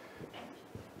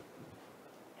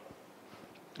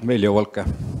 Veljo Valke,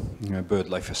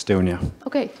 BirdLife Estonia.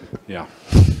 Okay. Yeah.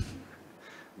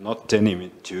 Not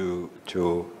enemy to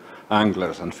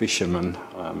anglers and fishermen.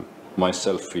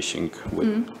 Myself fishing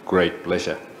with great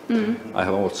pleasure. I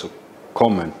have also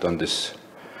comment on this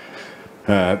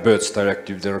Birds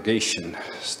Directive derogation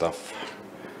stuff.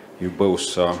 You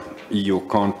both are EU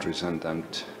countries and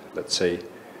let's say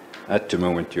at the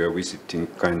moment you are visiting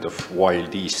kind of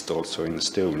wild east also in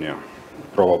Estonia.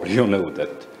 Probably you know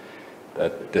that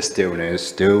Estonia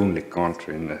is the only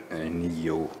country in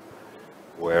EU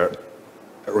where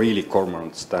really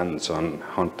cormorant stands on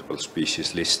huntable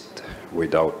species list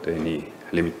without any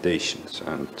limitations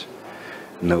and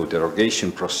no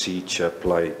derogation procedure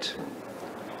applied,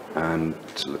 and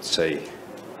let's say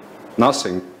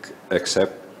nothing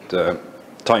except the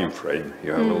time frame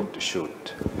you are allowed to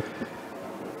shoot.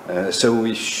 So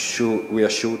we are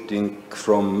shooting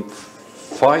from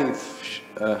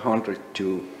 500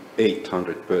 to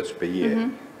 800 birds per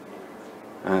year.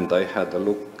 And I had a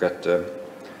look at the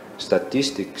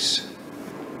statistics,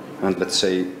 and let's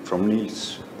say from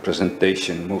Niels'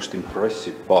 presentation, most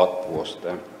impressive part was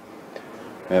the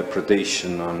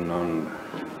predation on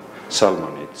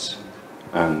salmonids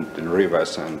and in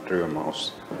rivers and river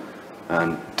mouths.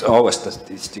 And our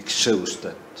statistics shows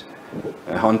that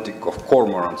hunting of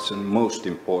cormorants in most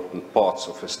important parts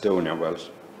of Estonia where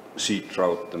sea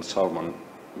trout and salmon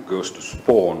goes to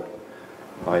spawn,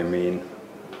 I mean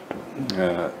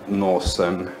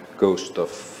northern coast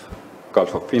of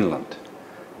Gulf of Finland.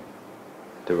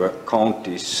 There were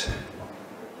counties,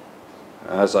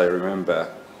 as I remember,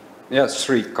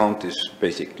 3 counties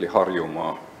basically,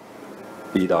 Harjumaa,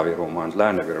 Ida-Virumaa and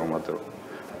Lääne-Virumaa. The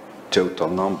total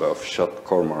number of shot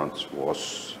cormorants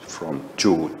was from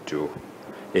 2 to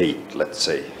 8, let's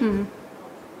say.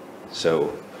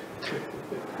 So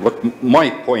what my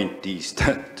point is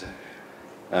that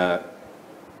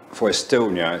for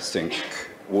Estonia, I think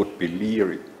would be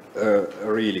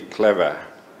really clever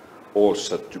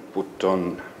also to put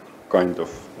on kind of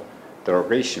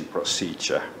derogation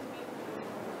procedure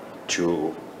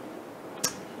to,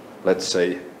 let's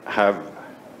say, have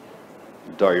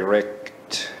direct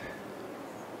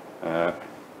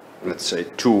let's say,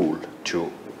 tool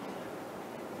to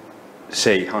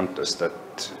say hunters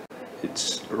that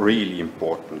it's really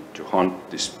important to hunt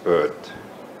this bird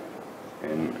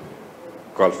in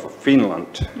Gulf of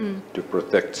Finland to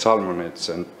protect salmonids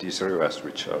and these rivers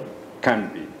which can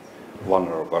be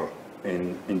vulnerable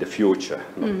in the future,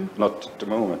 not at the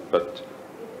moment, but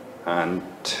and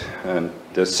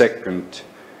the second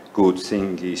good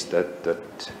thing is that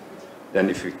then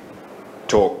if we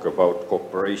talk about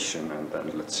cooperation and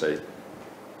then let's say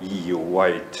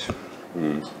EU-wide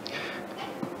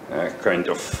kind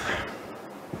of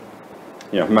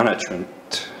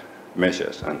management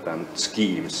measures and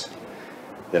schemes,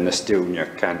 then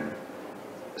Estonia can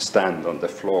stand on the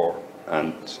floor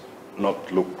and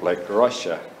not look like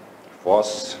Russia for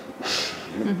us.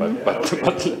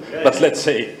 But let's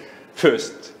say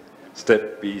first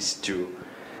step is to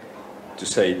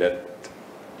say that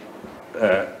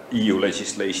EU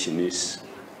legislation is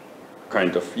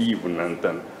kind of even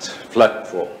and flat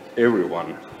for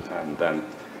everyone, and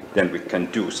then we can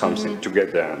do something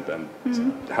together and then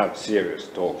have serious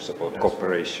talks about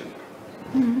cooperation.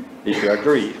 If you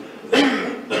agree,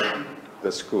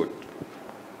 that's good.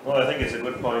 Well, I think it's a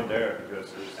good point there,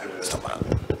 because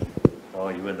oh,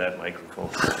 you in that microphone.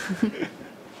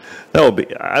 No,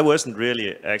 I wasn't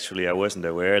really, actually, I wasn't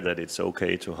aware that it's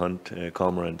okay to hunt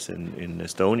cormorants in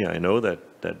Estonia. I know that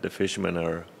the fishermen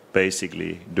are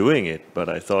basically doing it, but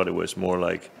I thought it was more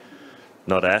like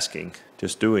not asking,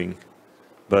 just doing.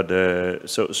 But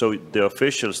so the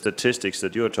official statistics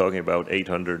that you're talking about,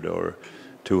 800 or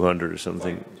 200 or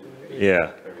something,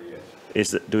 yeah.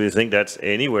 Do you think that's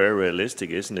anywhere realistic?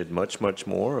 Isn't it much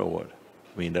more, or what?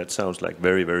 I mean, that sounds like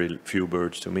very, very few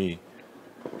birds to me.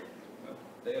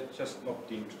 They are just not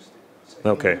interested.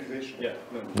 Okay. Yeah.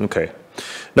 Okay.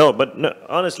 No, but no,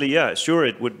 honestly, yeah, sure,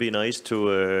 it would be nice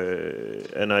to,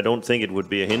 and I don't think it would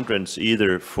be a hindrance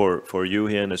either for you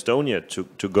here in Estonia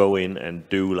to go in and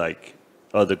do like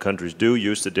other countries do,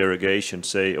 use the derogation,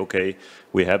 say, okay,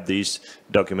 we have these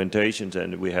documentations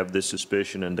and we have this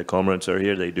suspicion and the cormorants are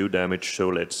here, they do damage, so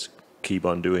let's keep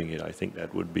on doing it. I think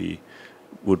that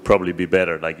would probably be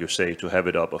better, like you say, to have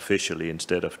it up officially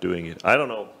instead of doing it. I don't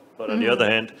know, but on the other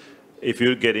hand, if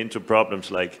you get into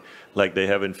problems like they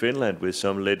have in Finland with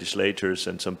some legislators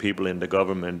and some people in the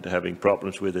government having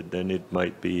problems with it, then it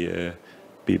might be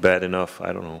bad enough.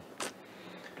 I don't know.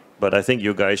 But I think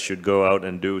you guys should go out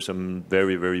and do some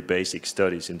very, very basic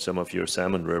studies in some of your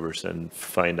salmon rivers and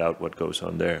find out what goes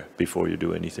on there before you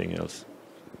do anything else.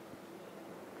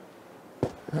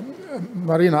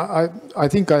 Marina, I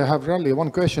think I have really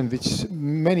one question which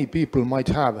many people might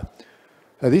have.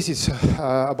 This is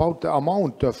about the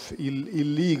amount of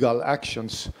illegal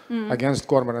actions against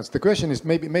cormorants. The question is,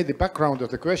 maybe the background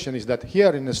of the question is that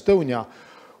here in Estonia,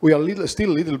 we are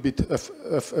still a little bit of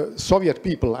Soviet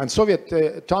people, and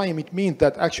Soviet time it means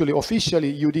that actually officially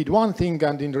you did one thing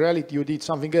and in reality you did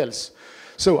something else.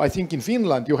 So I think in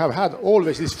Finland you have had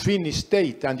always this Finnish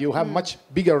state and you have much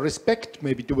bigger respect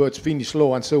maybe towards Finnish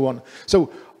law and so on. So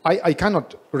I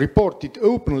cannot report it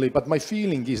openly, but my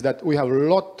feeling is that we have a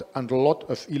lot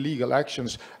of illegal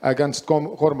actions against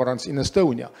cormorants in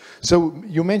Estonia. So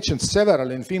you mentioned several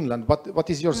in Finland, but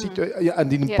what is your situation,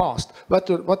 and in the past,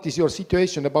 what is your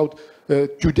situation about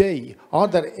today? Are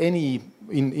there any,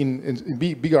 in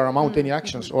bigger amount, any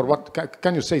actions, or what,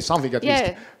 can you say something at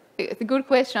least? It's a good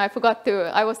question.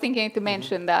 I was thinking to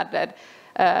mention that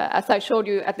as I showed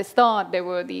you at the start, there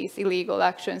were these illegal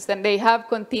actions, and they have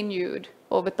continued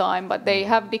over time, but they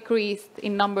have decreased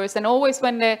in numbers. And always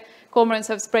when the cormorants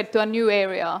have spread to a new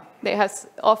area, there has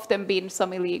often been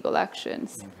some illegal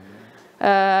actions.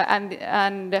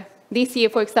 And this year,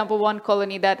 for example, one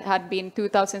colony that had been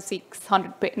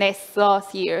 2,600 nests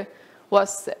last year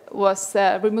was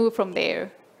removed from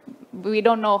there. We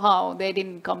don't know how. They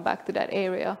didn't come back to that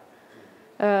area.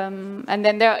 And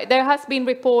then there has been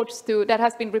reports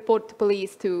reported to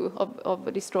police too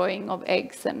of destroying of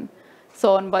eggs and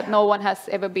so on, but no one has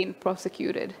ever been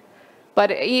prosecuted. But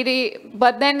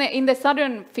then in the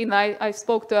southern Finland, I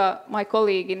spoke to my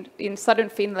colleague in southern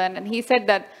Finland, and he said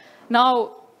that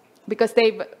now, because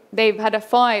they've had a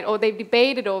fight or they've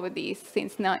debated over these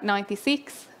since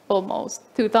 96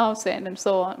 almost 2000 and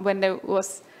so on, when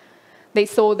they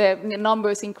saw the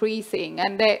numbers increasing,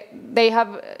 and they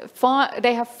have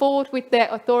fought with the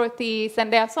authorities,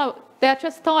 and they are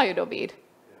just tired of it,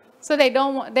 so they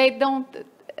don't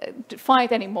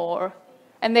fight anymore,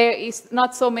 and there is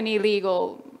not so many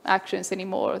legal actions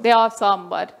anymore. There are some,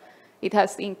 but it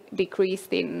has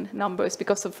decreased in numbers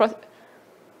because of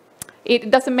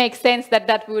it doesn't make sense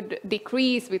that would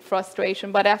decrease with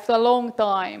frustration, but after a long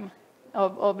time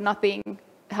of nothing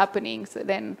happening, so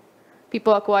then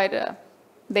people are quite,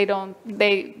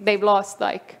 they've lost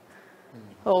like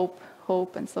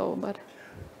hope and so, but.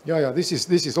 Yeah, this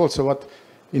is also what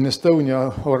in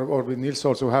Estonia, or Nils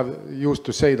also have used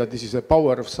to say that this is a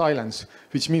power of silence,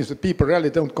 which means that people really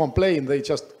don't complain, they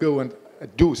just go and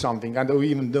do something, and they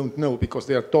even don't know because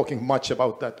they are talking much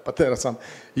about that, but there are some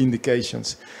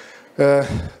indications.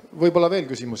 Võib-olla veel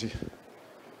küsimusi?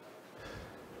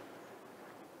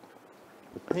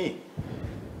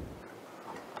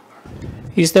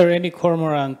 Is there any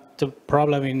cormorant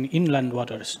problem in inland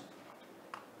waters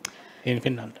in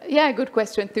Finland? Yeah, good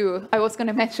question too. I was going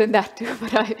to mention that too,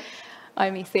 but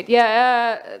I missed it.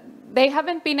 Yeah, they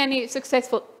haven't been any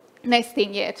successful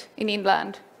nesting yet in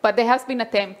inland, but there has been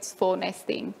attempts for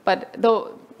nesting. But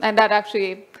though, and that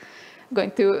actually,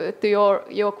 going to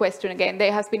your question again,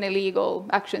 there has been illegal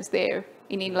actions there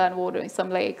in inland water in some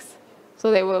lakes. So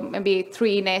there were maybe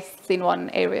 3 nests in one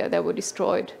area that were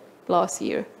destroyed last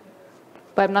year.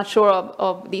 But I'm not sure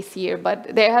of this year.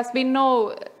 But there has been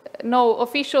no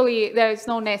officially, there is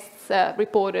no nests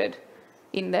reported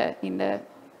in the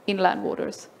inland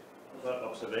waters. But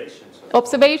observations?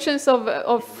 Observations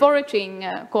of foraging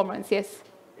cormorants, yes.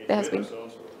 There has been.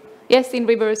 Also? Yes, in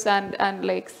rivers and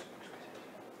lakes.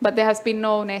 But there has been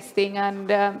no nesting.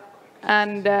 And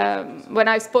when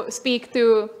I speak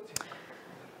to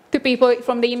people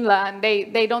from the inland,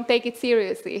 they don't take it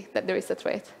seriously that there is a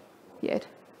threat yet.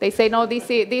 They say, no,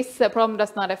 this problem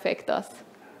does not affect us.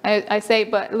 I say,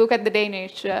 but look at the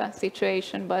Danish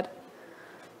situation. But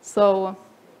so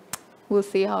we'll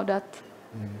see how that.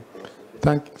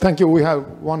 Thank you. We have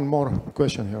one more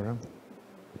question here.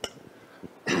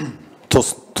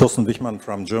 Thorsten Wichmann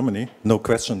from Germany. No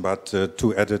question, but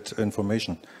two added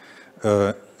information.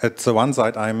 At the one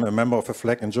side, I'm a member of a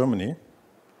flag in Germany.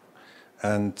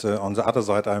 And on the other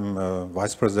side, I'm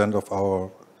vice president of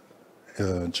our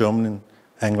German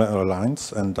Angler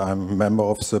Alliance, and I'm a member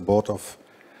of the board of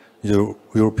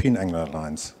European Angler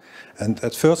Alliance. And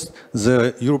at first,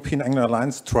 the European Angler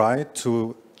Alliance tried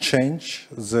to change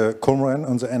the cormorant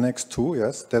on the Annex 2,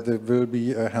 yes, that it will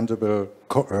be a handleable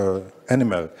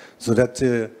animal, so that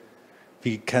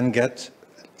we can get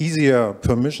easier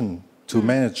permission to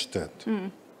manage that.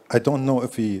 I don't know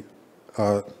if we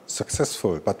are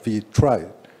successful, but we try.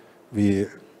 We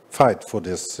fight for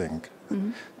this thing.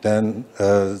 Then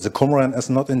the cormorant is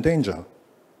not in danger,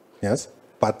 yes,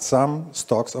 but some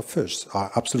stocks of fish are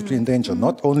absolutely in danger,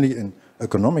 not only in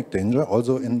economic danger,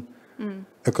 also in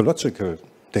ecological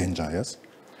danger, yes.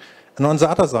 And on the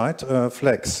other side,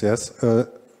 flags, yes.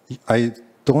 I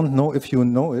don't know if you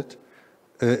know it.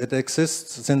 It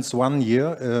exists since 1 year,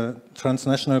 a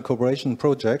transnational cooperation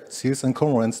project, seals and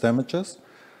cormorants damages,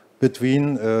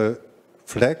 between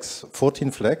flags,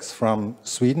 14 flags from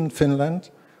Sweden, Finland,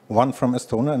 1 from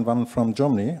Estonia and 1 from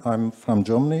Germany. I'm from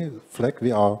Germany, flag,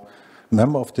 we are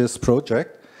member of this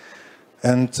project.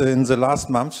 And in the last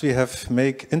months we have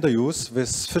made interviews with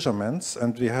fishermen,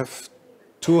 and we have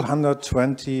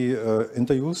 220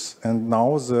 interviews, and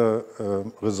now the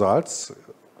results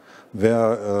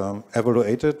were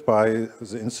evaluated by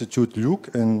the Institute Luke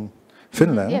in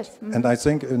Finland. Yes. And I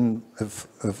think in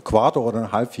a quarter or a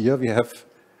half year we have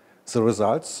the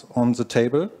results on the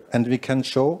table, and we can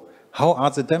show how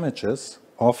are the damages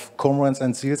of cormorants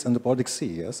and seals in the Baltic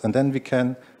Sea, yes? And then we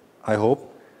can, I hope,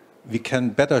 we can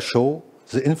better show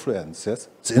the influence, yes?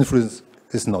 The influence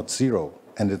is not zero,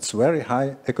 and it's very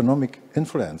high economic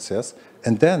influence, yes?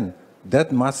 And then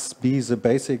that must be the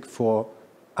basic for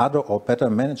other or better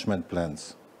management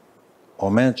plans or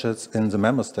managers in the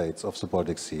member states of the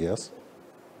Baltic Sea, yes?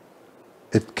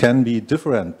 It can be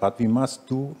different, but we must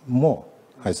do more,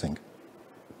 I think.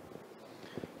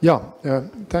 Yeah,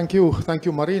 thank you,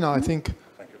 Marina. I think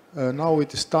now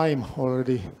it is time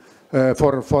already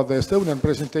for the Estonian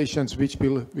presentations, which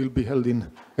will be held in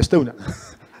Estonia.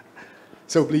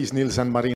 So please, Nils and Marina.